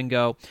teams come and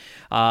go.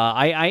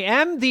 I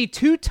am the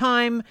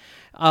 2-time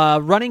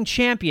running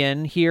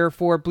champion here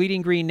for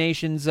Bleeding Green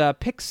Nation's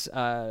picks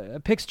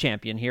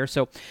champion here.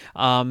 So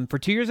for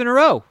 2 years in a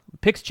row,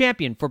 picks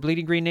champion for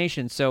Bleeding Green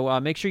Nation. So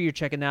make sure you're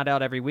checking that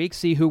out every week.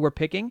 See who we're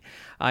picking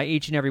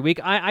each and every week.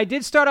 I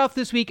did start off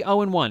this week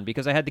 0-1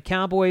 because I had the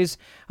Cowboys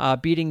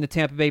beating the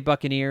Tampa Bay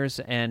Buccaneers,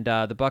 and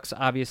the Bucs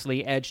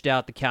obviously edged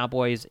out the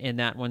Cowboys in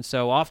that one.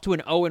 So off to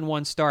an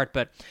 0-1 start,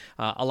 but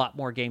a lot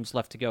more games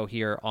left to go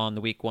here on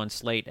the Week 1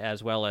 slate,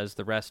 as well as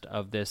the rest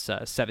of this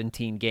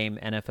 17-game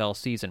NFL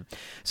season.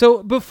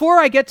 So before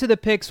I get to the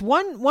picks,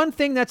 one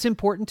thing that's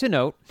important to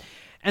note,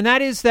 and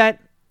that is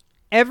that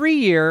every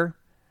year,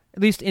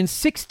 at least in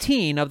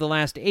 16 of the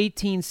last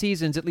 18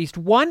 seasons, at least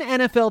one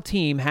NFL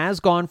team has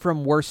gone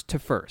from worst to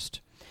first.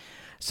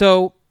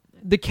 So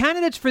the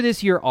candidates for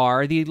this year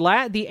are the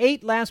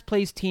 8 last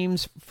place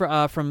teams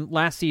from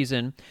last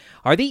season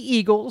are the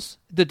Eagles,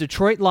 the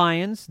Detroit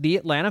Lions, the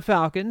Atlanta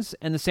Falcons,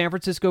 and the San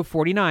Francisco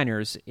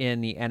 49ers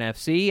in the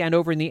NFC. And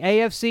over in the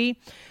AFC,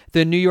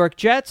 the New York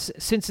Jets,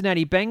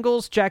 Cincinnati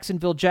Bengals,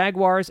 Jacksonville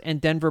Jaguars,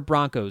 and Denver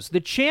Broncos. The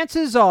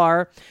chances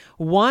are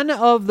one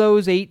of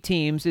those 8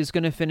 teams is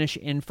going to finish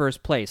in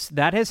first place.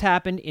 That has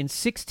happened in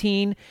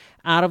 16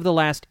 out of the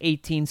last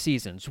 18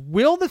 seasons.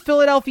 Will the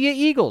Philadelphia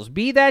Eagles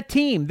be that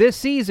team this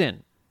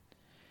season?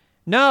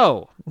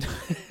 No.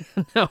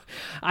 No,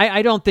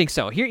 I don't think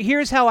so.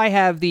 Here's how I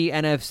have the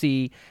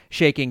NFC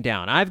shaking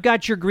down. I've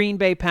got your Green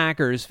Bay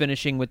Packers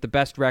finishing with the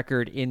best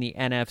record in the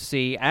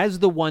NFC as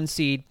the 1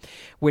 seed,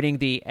 winning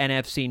the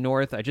NFC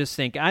North. I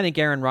think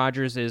Aaron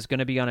Rodgers is going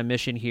to be on a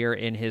mission here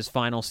in his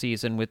final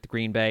season with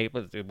Green Bay,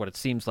 what it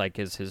seems like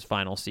is his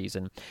final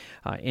season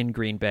in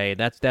Green Bay.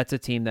 That's a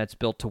team that's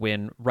built to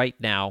win right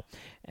now,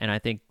 and I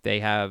think they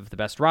have the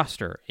best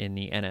roster in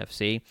the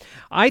NFC.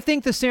 I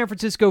think the San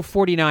Francisco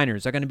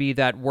 49ers are going to be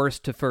that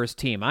worst to first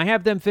team. I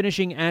have them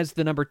finishing as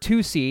the number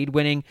 2 seed,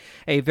 winning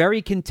a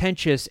very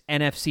contentious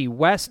NFC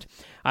West.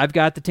 I've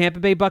got the Tampa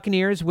Bay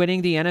Buccaneers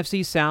winning the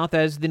NFC South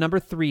as the number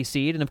 3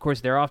 seed, and of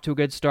course they're off to a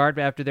good start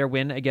after their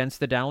win against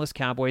the Dallas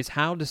Cowboys.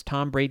 How does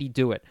Tom Brady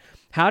do it?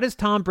 How does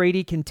Tom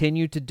Brady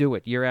continue to do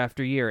it year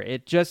after year?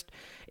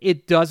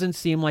 It doesn't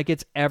seem like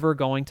it's ever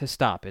going to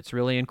stop. It's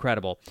really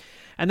incredible.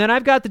 And then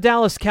I've got the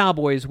Dallas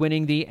Cowboys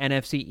winning the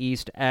NFC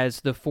East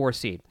as the 4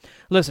 seed.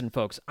 Listen,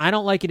 folks, I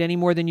don't like it any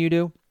more than you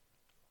do.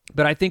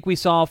 But I think we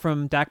saw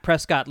from Dak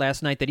Prescott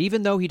last night that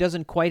even though he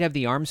doesn't quite have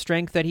the arm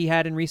strength that he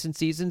had in recent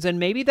seasons, and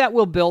maybe that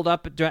will build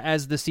up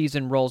as the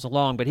season rolls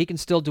along, but he can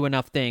still do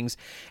enough things,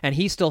 and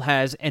he still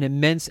has an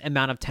immense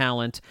amount of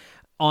talent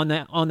on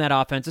that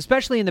offense,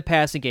 especially in the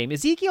passing game.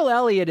 Ezekiel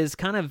Elliott is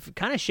kind of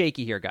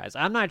shaky here, guys.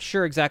 I'm not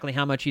sure exactly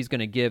how much he's going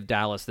to give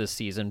Dallas this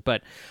season,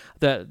 but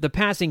the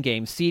passing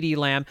game, CeeDee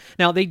Lamb.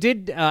 Now, they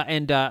did,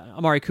 and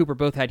Amari Cooper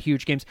both had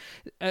huge games.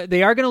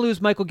 They are going to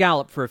lose Michael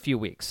Gallup for a few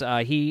weeks.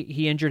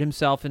 He injured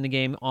himself in the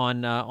game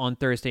on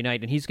Thursday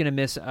night, and he's going to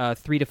miss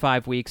 3 to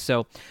 5 weeks.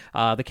 So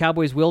the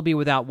Cowboys will be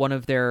without one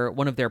of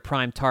their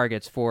prime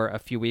targets for a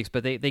few weeks,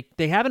 but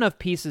they have enough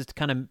pieces to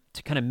kind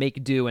of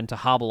make do and to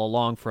hobble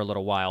along for a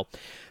little while.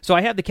 So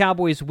I have the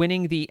Cowboys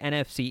winning the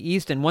NFC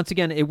East, and once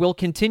again, it will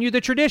continue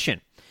the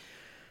tradition.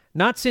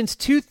 Not since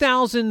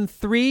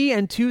 2003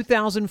 and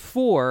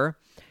 2004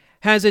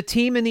 has a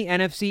team in the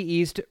NFC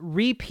East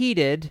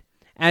repeated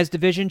as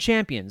division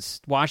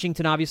champions.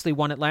 Washington obviously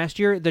won it last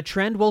year. The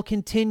trend will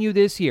continue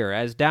this year,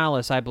 as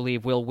Dallas, I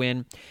believe, will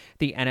win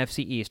the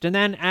NFC East. And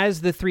then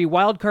as the 3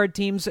 wildcard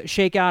teams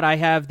shake out, I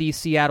have the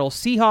Seattle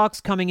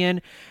Seahawks coming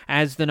in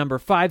as the number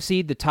 5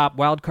 seed, the top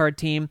wildcard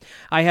team.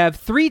 I have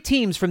 3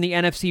 teams from the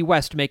NFC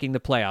West making the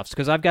playoffs,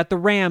 because I've got the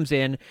Rams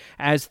in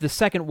as the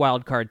second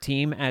wildcard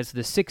team, as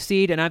the 6th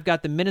seed, and I've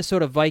got the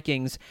Minnesota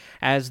Vikings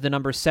as the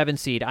number 7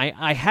 seed.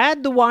 I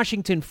had the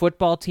Washington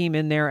football team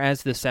in there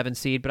as the 7th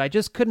seed, but I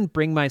just couldn't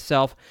bring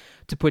myself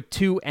to put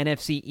 2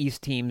 NFC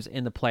East teams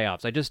in the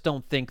playoffs. I just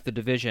don't think the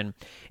division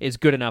is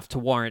good enough to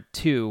warrant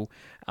two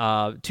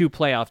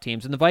playoff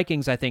teams. And the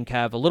Vikings, I think,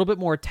 have a little bit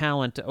more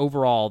talent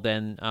overall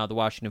than the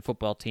Washington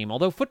football team,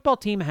 although football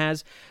team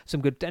has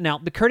some good... Now,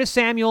 the Curtis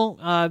Samuel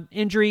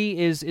injury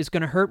is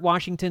going to hurt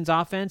Washington's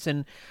offense,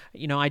 and,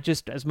 I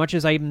just, as much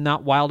as I'm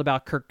not wild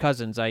about Kirk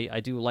Cousins, I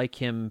do like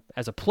him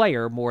as a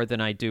player more than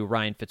I do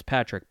Ryan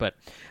Fitzpatrick, but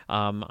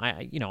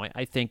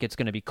I think it's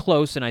going to be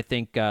close, and I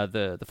think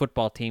the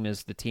football team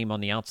is the team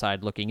on the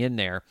outside looking in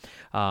there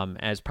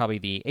as probably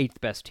the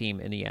 8th best team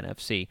in the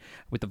NFC,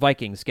 with the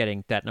Vikings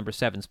getting that number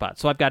 7 spot.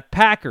 So I've got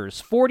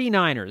Packers,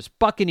 49ers,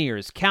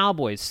 Buccaneers,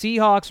 Cowboys,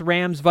 Seahawks,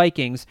 Rams,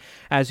 Vikings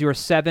as your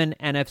 7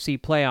 NFC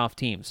playoff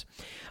teams.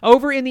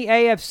 Over in the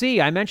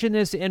AFC, I mentioned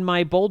this in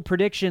my Bold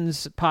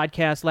Predictions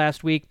podcast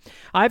last week,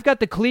 I've got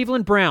the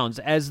Cleveland Browns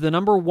as the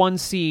number 1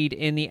 seed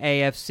in the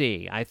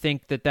AFC. I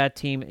think that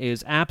team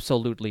is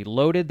absolutely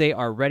loaded. They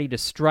are ready to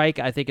strike.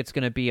 I think it's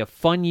going to be a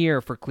fun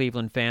year for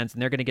Cleveland fans,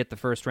 and they're going to get the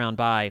first round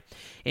bye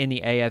in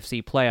the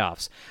AFC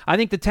playoffs. I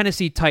think the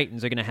Tennessee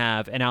Titans are going to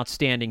have an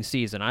outstanding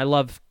season. I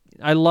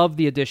love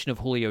the addition of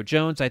Julio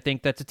Jones. I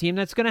think that's a team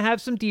that's going to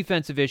have some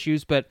defensive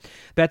issues, but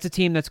that's a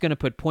team that's going to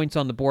put points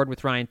on the board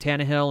with Ryan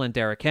Tannehill and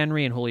Derrick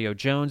Henry and Julio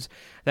Jones.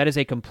 That is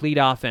a complete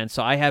offense,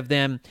 so I have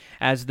them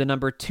as the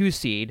number 2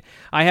 seed.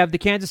 I have the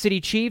Kansas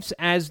City Chiefs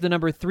as the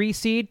number 3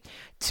 seed.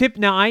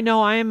 Now, I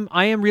know I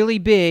am really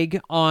big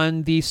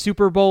on the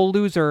Super Bowl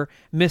loser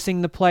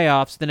missing the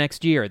playoffs the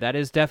next year. That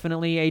is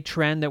definitely a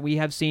trend that we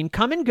have seen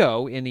come and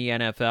go in the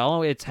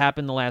NFL. It's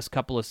happened the last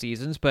couple of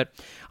seasons, but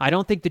I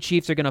don't think the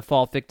Chiefs are going to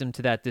fall victim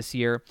to that this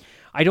year.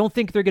 I don't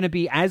think they're going to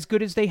be as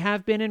good as they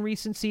have been in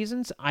recent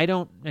seasons.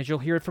 As you'll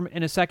hear from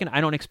in a second,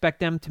 I don't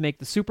expect them to make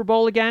the Super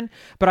Bowl again,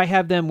 but I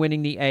have them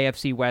winning the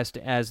AFC West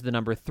as the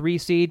number 3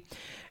 seed.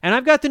 And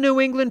I've got the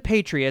New England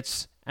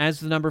Patriots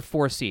as the number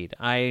 4 seed.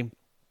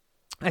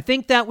 I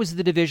think that was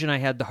the division I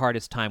had the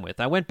hardest time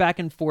with. I went back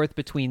and forth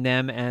between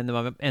them and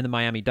the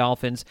Miami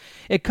Dolphins.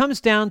 It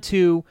comes down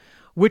to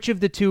which of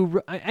the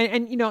two,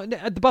 and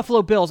the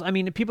Buffalo Bills. I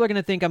mean, people are going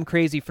to think I'm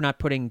crazy for not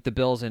putting the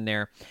Bills in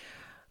there.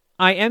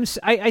 I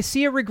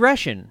see a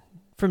regression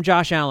from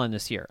Josh Allen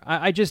this year.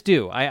 I just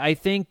do. I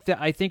think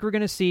we're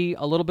going to see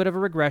a little bit of a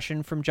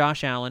regression from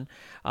Josh Allen.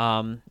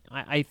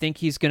 I think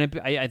he's going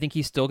to. I think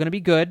he's still going to be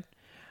good.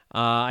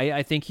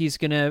 I think he's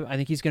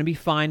gonna be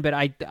fine, but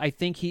I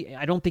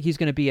don't think he's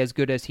gonna be as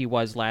good as he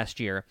was last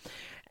year.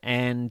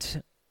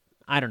 And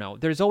I don't know.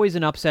 There's always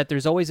an upset.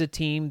 There's always a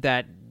team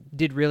that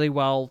did really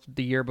well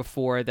the year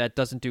before that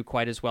doesn't do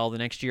quite as well the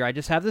next year. I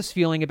just have this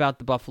feeling about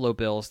the Buffalo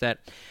Bills that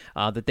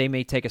they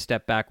may take a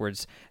step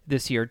backwards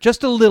this year,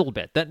 just a little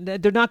bit.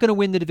 That they're not going to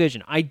win the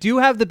division. I do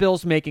have the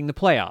Bills making the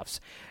playoffs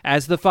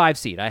as the 5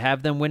 seed. I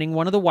have them winning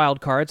one of the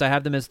wild cards. I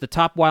have them as the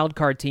top wild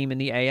card team in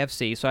the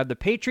AFC. So I have the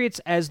Patriots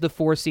as the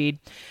 4 seed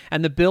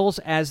and the Bills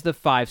as the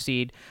 5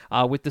 seed,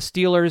 with the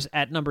Steelers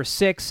at number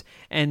 6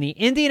 and the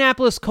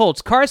Indianapolis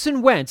Colts.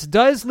 Carson Wentz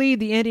does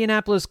lead the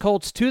Indianapolis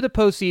Colts to the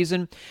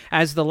postseason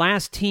as the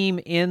last team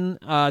in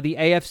the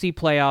AFC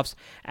playoffs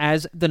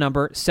as the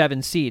number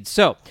 7 seed.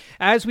 So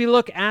as we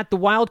look at the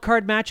wild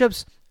card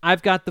matchups,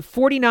 I've got the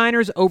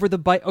 49ers over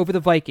the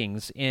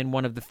Vikings in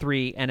one of the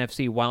 3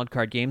 NFC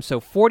wildcard games. So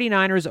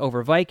 49ers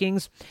over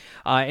Vikings.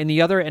 In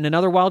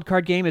another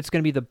wildcard game, it's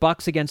going to be the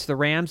Bucs against the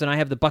Rams, and I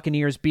have the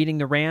Buccaneers beating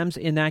the Rams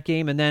in that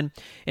game. And then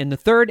in the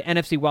 3rd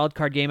NFC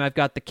wildcard game, I've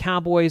got the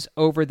Cowboys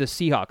over the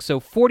Seahawks. So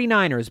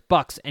 49ers,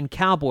 Bucs, and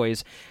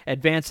Cowboys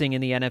advancing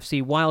in the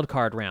NFC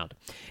wildcard round.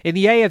 In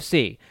the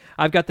AFC,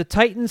 I've got the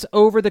Titans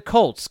over the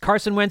Colts.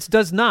 Carson Wentz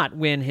does not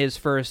win his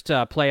first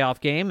playoff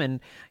game, and,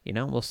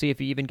 we'll see if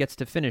he even gets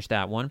to finish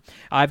that one.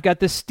 I've got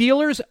the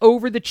Steelers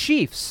over the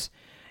Chiefs.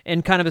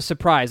 And kind of a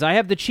surprise, I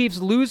have the Chiefs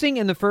losing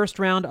in the first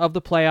round of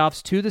the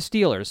playoffs to the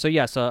Steelers. So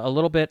yes, a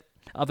little bit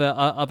of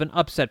an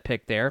upset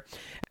pick there.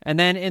 And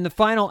then in the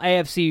final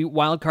AFC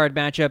wildcard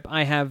matchup,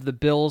 I have the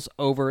Bills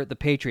over the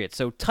Patriots.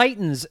 So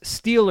Titans,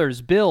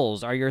 Steelers,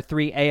 Bills are your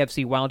 3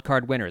 AFC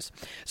wildcard winners.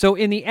 So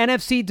in the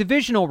NFC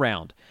divisional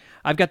round,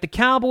 I've got the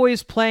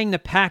Cowboys playing the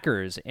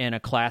Packers in a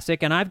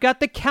classic, and I've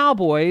got the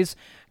Cowboys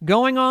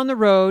going on the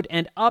road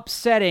and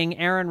upsetting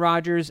Aaron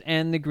Rodgers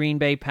and the Green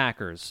Bay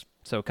Packers.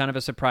 So kind of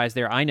a surprise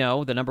there. I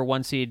know, the number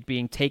 1 seed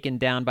being taken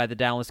down by the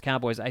Dallas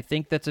Cowboys. I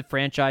think that's a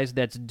franchise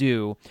that's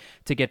due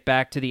to get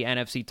back to the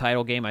NFC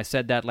title game. I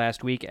said that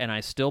last week, and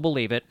I still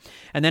believe it.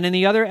 And then in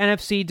the other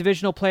NFC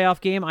divisional playoff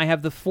game, I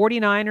have the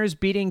 49ers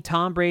beating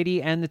Tom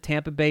Brady and the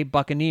Tampa Bay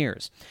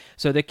Buccaneers.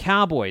 So the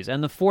Cowboys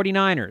and the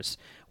 49ers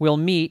will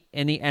meet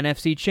in the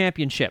NFC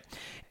Championship.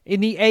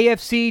 In the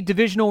AFC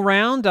divisional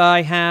round,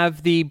 I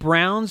have the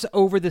Browns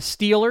over the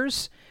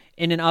Steelers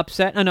in an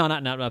upset. No,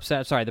 not an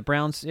upset. Sorry, the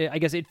Browns. I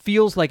guess it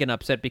feels like an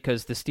upset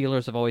because the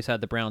Steelers have always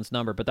had the Browns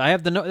number. But I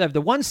have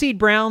the 1 seed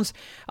Browns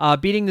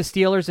beating the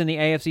Steelers in the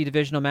AFC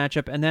divisional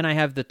matchup, and then I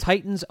have the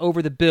Titans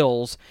over the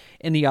Bills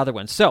in the other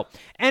one. So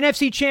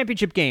NFC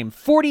Championship game,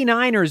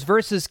 49ers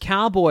versus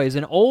Cowboys,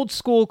 an old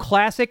school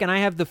classic, and I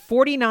have the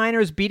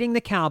 49ers beating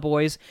the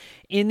Cowboys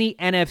in the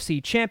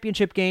NFC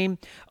Championship game.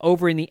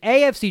 Over in the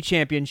AFC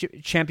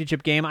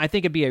Championship game, I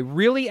think it'd be a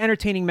really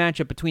entertaining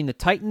matchup between the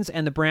Titans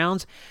and the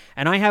Browns,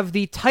 and I have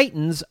the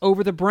Titans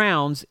over the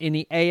Browns in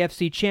the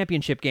AFC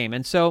Championship game.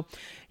 And so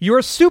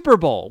your Super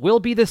Bowl will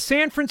be the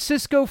San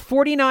Francisco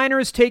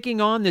 49ers taking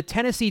on the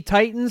Tennessee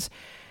Titans,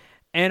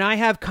 and I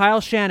have Kyle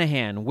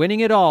Shanahan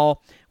winning it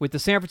all with the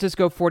San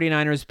Francisco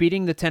 49ers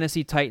beating the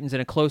Tennessee Titans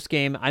in a close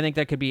game. I think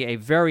that could be a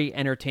very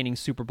entertaining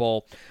Super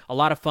Bowl. A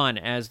lot of fun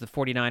as the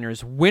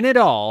 49ers win it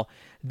all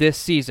this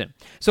season.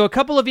 So a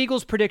couple of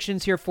Eagles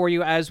predictions here for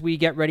you as we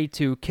get ready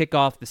to kick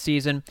off the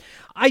season.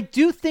 I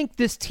do think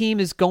this team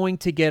is going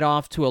to get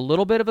off to a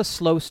little bit of a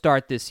slow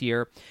start this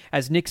year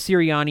as Nick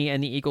Sirianni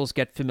and the Eagles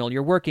get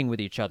familiar working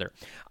with each other.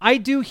 I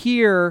do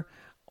hear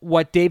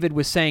what David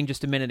was saying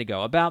just a minute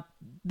ago about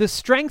the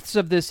strengths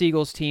of this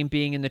Eagles team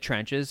being in the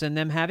trenches and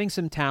them having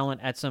some talent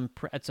at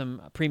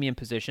some premium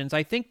positions.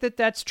 I think that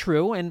that's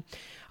true, and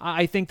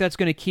I think that's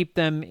going to keep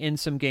them in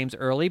some games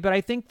early, but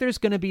I think there's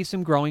going to be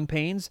some growing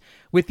pains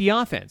with the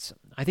offense.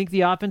 I think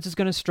the offense is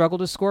going to struggle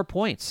to score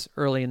points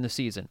early in the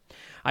season.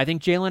 I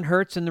think Jalen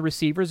Hurts and the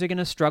receivers are going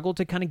to struggle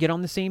to kind of get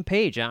on the same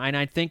page, and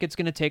I think it's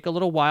going to take a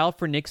little while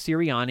for Nick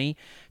Sirianni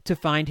to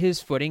find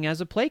his footing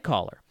as a play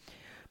caller.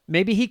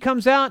 Maybe he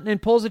comes out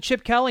and pulls a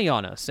Chip Kelly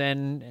on us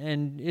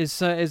and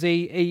is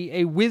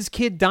a whiz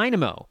kid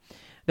dynamo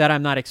that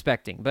I'm not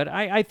expecting. But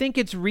I think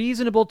it's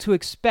reasonable to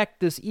expect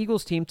this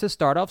Eagles team to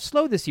start off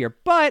slow this year.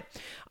 But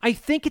I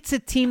think it's a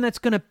team that's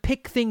going to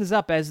pick things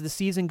up as the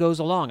season goes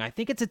along. I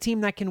think it's a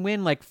team that can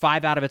win like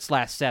 5 out of its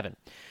last 7.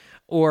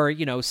 Or,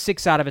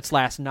 6 out of its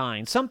last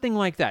 9, something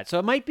like that. So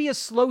it might be a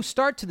slow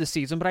start to the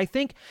season, but I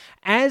think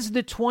as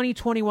the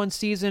 2021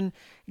 season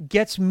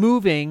gets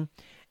moving,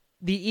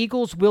 the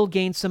Eagles will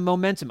gain some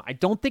momentum. I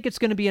don't think it's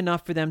going to be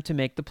enough for them to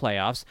make the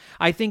playoffs.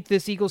 I think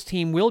this Eagles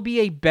team will be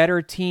a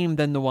better team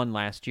than the one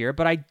last year,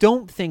 but I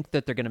don't think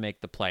that they're going to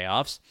make the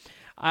playoffs.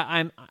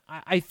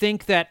 I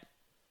think that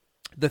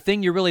the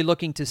thing you're really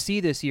looking to see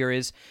this year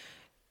is,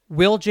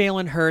 will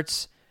Jalen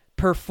Hurts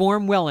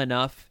perform well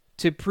enough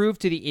to prove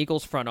to the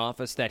Eagles front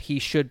office that he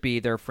should be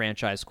their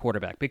franchise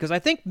quarterback? Because I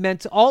think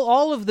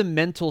all of the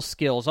mental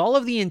skills, all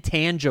of the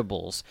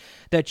intangibles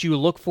that you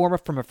look for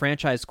from a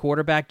franchise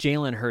quarterback,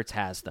 Jalen Hurts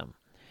has them.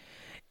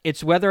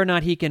 It's whether or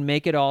not he can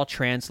make it all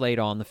translate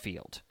on the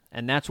field.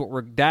 And that's what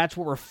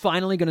we're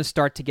finally going to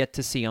start to get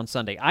to see on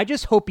Sunday. I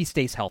just hope he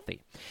stays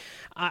healthy.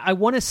 I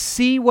want to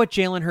see what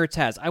Jalen Hurts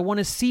has. I want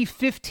to see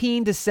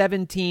 15 to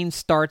 17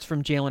 starts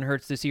from Jalen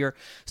Hurts this year,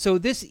 so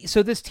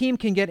this team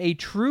can get a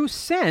true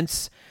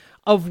sense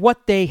of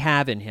what they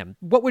have in him.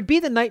 What would be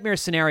the nightmare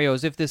scenario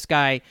is if this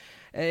guy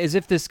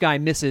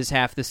misses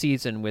half the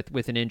season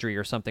with an injury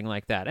or something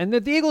like that. And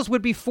the Eagles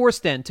would be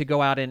forced then to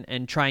go out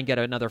and try and get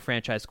another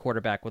franchise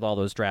quarterback with all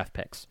those draft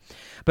picks.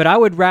 But I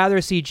would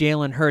rather see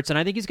Jalen Hurts, and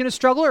I think he's going to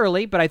struggle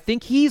early, but I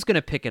think he's going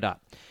to pick it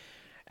up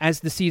as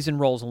the season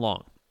rolls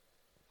along.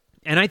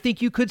 And I think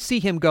you could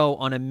see him go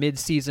on a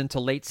mid-season to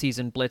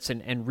late-season blitz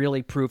and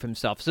really prove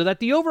himself, so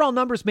that the overall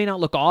numbers may not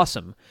look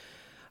awesome,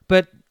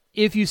 but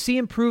if you see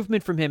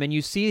improvement from him and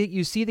you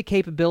see the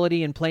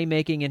capability and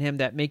playmaking in him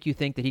that make you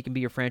think that he can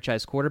be your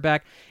franchise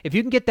quarterback, if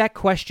you can get that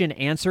question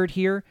answered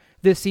here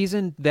this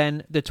season,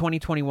 then the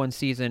 2021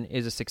 season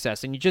is a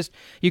success. And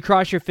you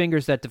cross your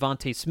fingers that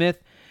Devontae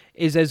Smith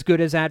is as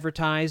good as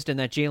advertised and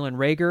that Jalen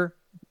Reagor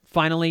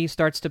finally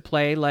starts to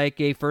play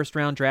like a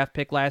first-round draft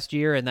pick last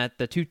year, and that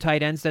the 2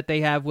 tight ends that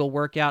they have will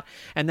work out,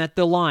 and that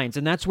the lines,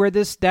 and that's where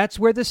the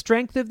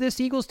strength of this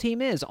Eagles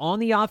team is, on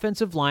the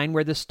offensive line,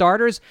 where the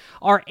starters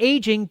are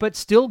aging but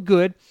still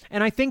good,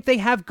 and I think they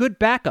have good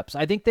backups.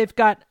 I think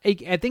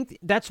I think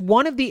that's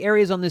one of the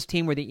areas on this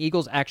team where the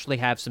Eagles actually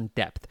have some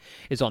depth,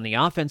 is on the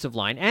offensive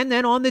line, and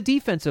then on the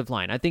defensive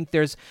line. I think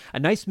there's a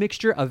nice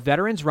mixture of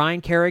veterans,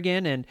 Ryan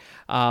Kerrigan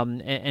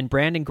and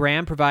Brandon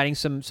Graham providing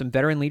some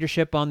veteran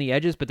leadership on the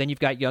edges, but then you've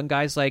got young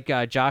guys like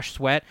Josh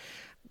Sweat.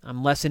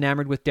 I'm less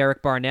enamored with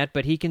Derek Barnett,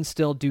 but he can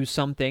still do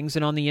some things.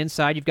 And on the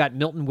inside, you've got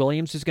Milton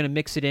Williams, who's going to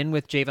mix it in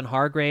with Javon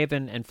Hargrave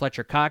and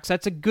Fletcher Cox.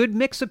 That's a good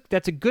mix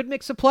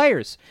of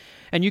players.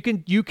 And you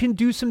can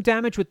do some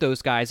damage with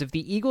those guys. If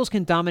the Eagles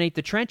can dominate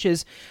the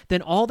trenches,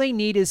 then all they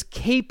need is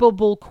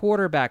capable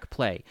quarterback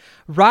play.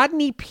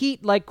 Rodney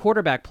Peete-like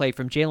quarterback play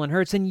from Jalen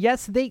Hurts. And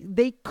yes,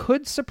 they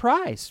could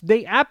surprise.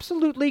 They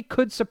absolutely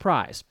could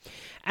surprise.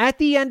 At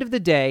the end of the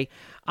day,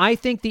 I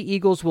think the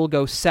Eagles will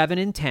go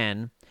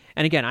 7-10.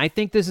 And again, I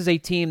think this is a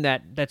team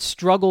that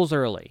struggles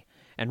early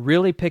and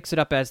really picks it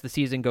up as the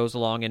season goes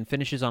along and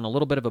finishes on a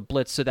little bit of a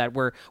blitz so that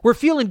we're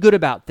feeling good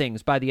about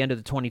things by the end of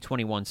the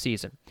 2021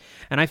 season.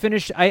 And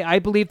I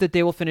believe that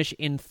they will finish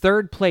in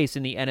 3rd place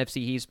in the NFC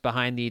East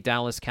behind the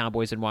Dallas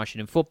Cowboys and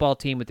Washington football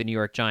team, with the New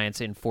York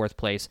Giants in 4th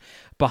place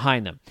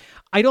behind them.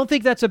 I don't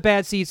think that's a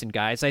bad season,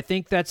 guys. I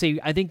think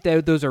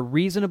those are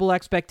reasonable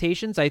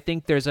expectations. I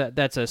think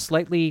that's a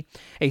slightly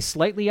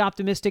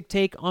optimistic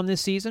take on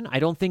this season. I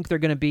don't think they're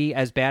going to be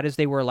as bad as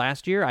they were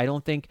last year. I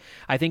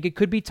think it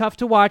could be tough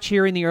to watch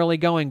here in the early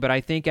going, but I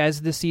think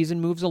as the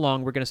season moves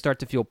along, we're going to start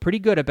to feel pretty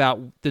good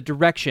about the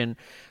direction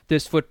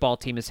this football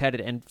team is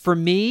headed. And for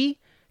me,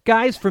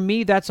 guys,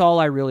 that's all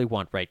I really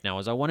want right now,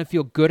 is I want to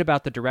feel good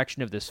about the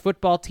direction of this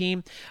football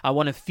team. I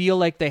want to feel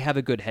like they have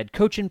a good head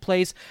coach in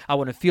place. I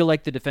want to feel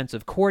like the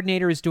defensive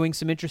coordinator is doing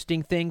some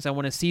interesting things. I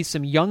want to see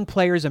some young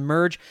players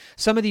emerge.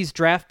 Some of these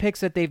draft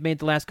picks that they've made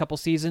the last couple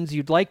seasons,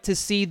 you'd like to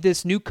see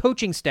this new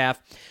coaching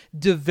staff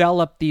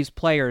develop these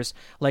players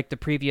like the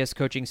previous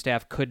coaching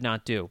staff could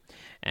not do.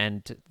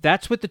 And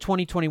that's what the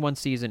 2021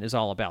 season is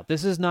all about.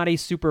 This is not a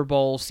Super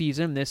Bowl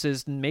season. This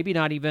is maybe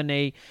not even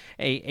a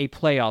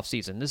playoff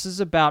season. This is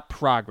about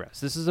progress.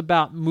 This is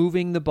about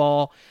moving the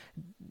ball,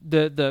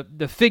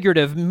 the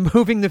figurative,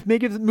 moving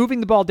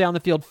the ball down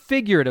the field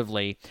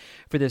figuratively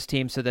for this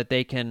team, so that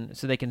they can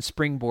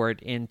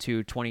springboard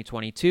into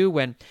 2022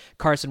 when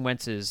Carson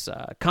Wentz's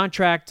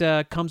contract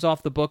comes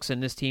off the books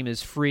and this team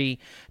is free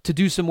to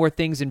do some more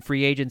things in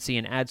free agency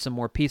and add some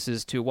more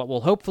pieces to what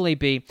will hopefully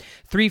be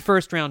 3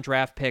 first-round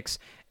draft picks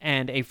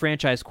and a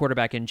franchise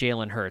quarterback in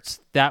Jalen Hurts.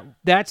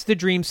 That's the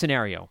dream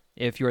scenario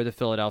if you're the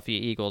Philadelphia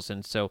Eagles.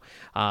 And so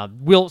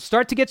we'll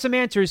start to get some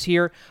answers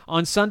here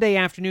on Sunday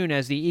afternoon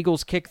as the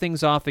Eagles kick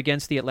things off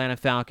against the Atlanta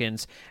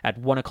Falcons at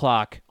 1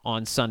 o'clock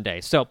on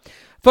Sunday. So,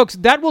 folks,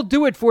 that will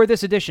do it for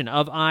this edition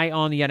of Eye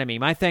on the Enemy.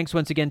 My thanks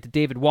once again to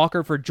David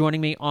Walker for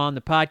joining me on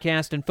the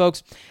podcast. And,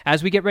 folks,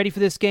 as we get ready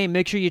for this game,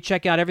 make sure you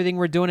check out everything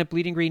we're doing at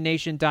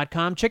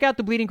BleedingGreenNation.com. Check out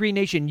the Bleeding Green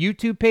Nation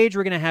YouTube page.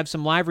 We're going to have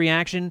some live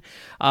reaction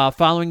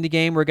following the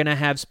game. We're going to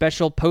have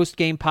special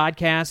post-game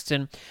podcasts,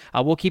 and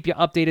we'll keep you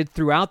updated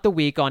throughout the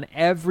week on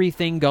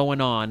everything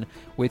going on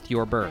with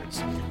your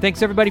Birds.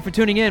 Thanks, everybody, for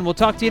tuning in. We'll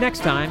talk to you next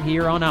time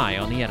here on Eye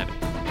on the Enemy.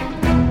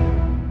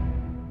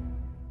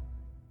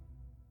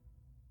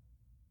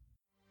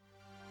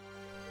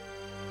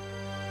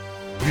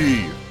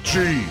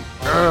 PGA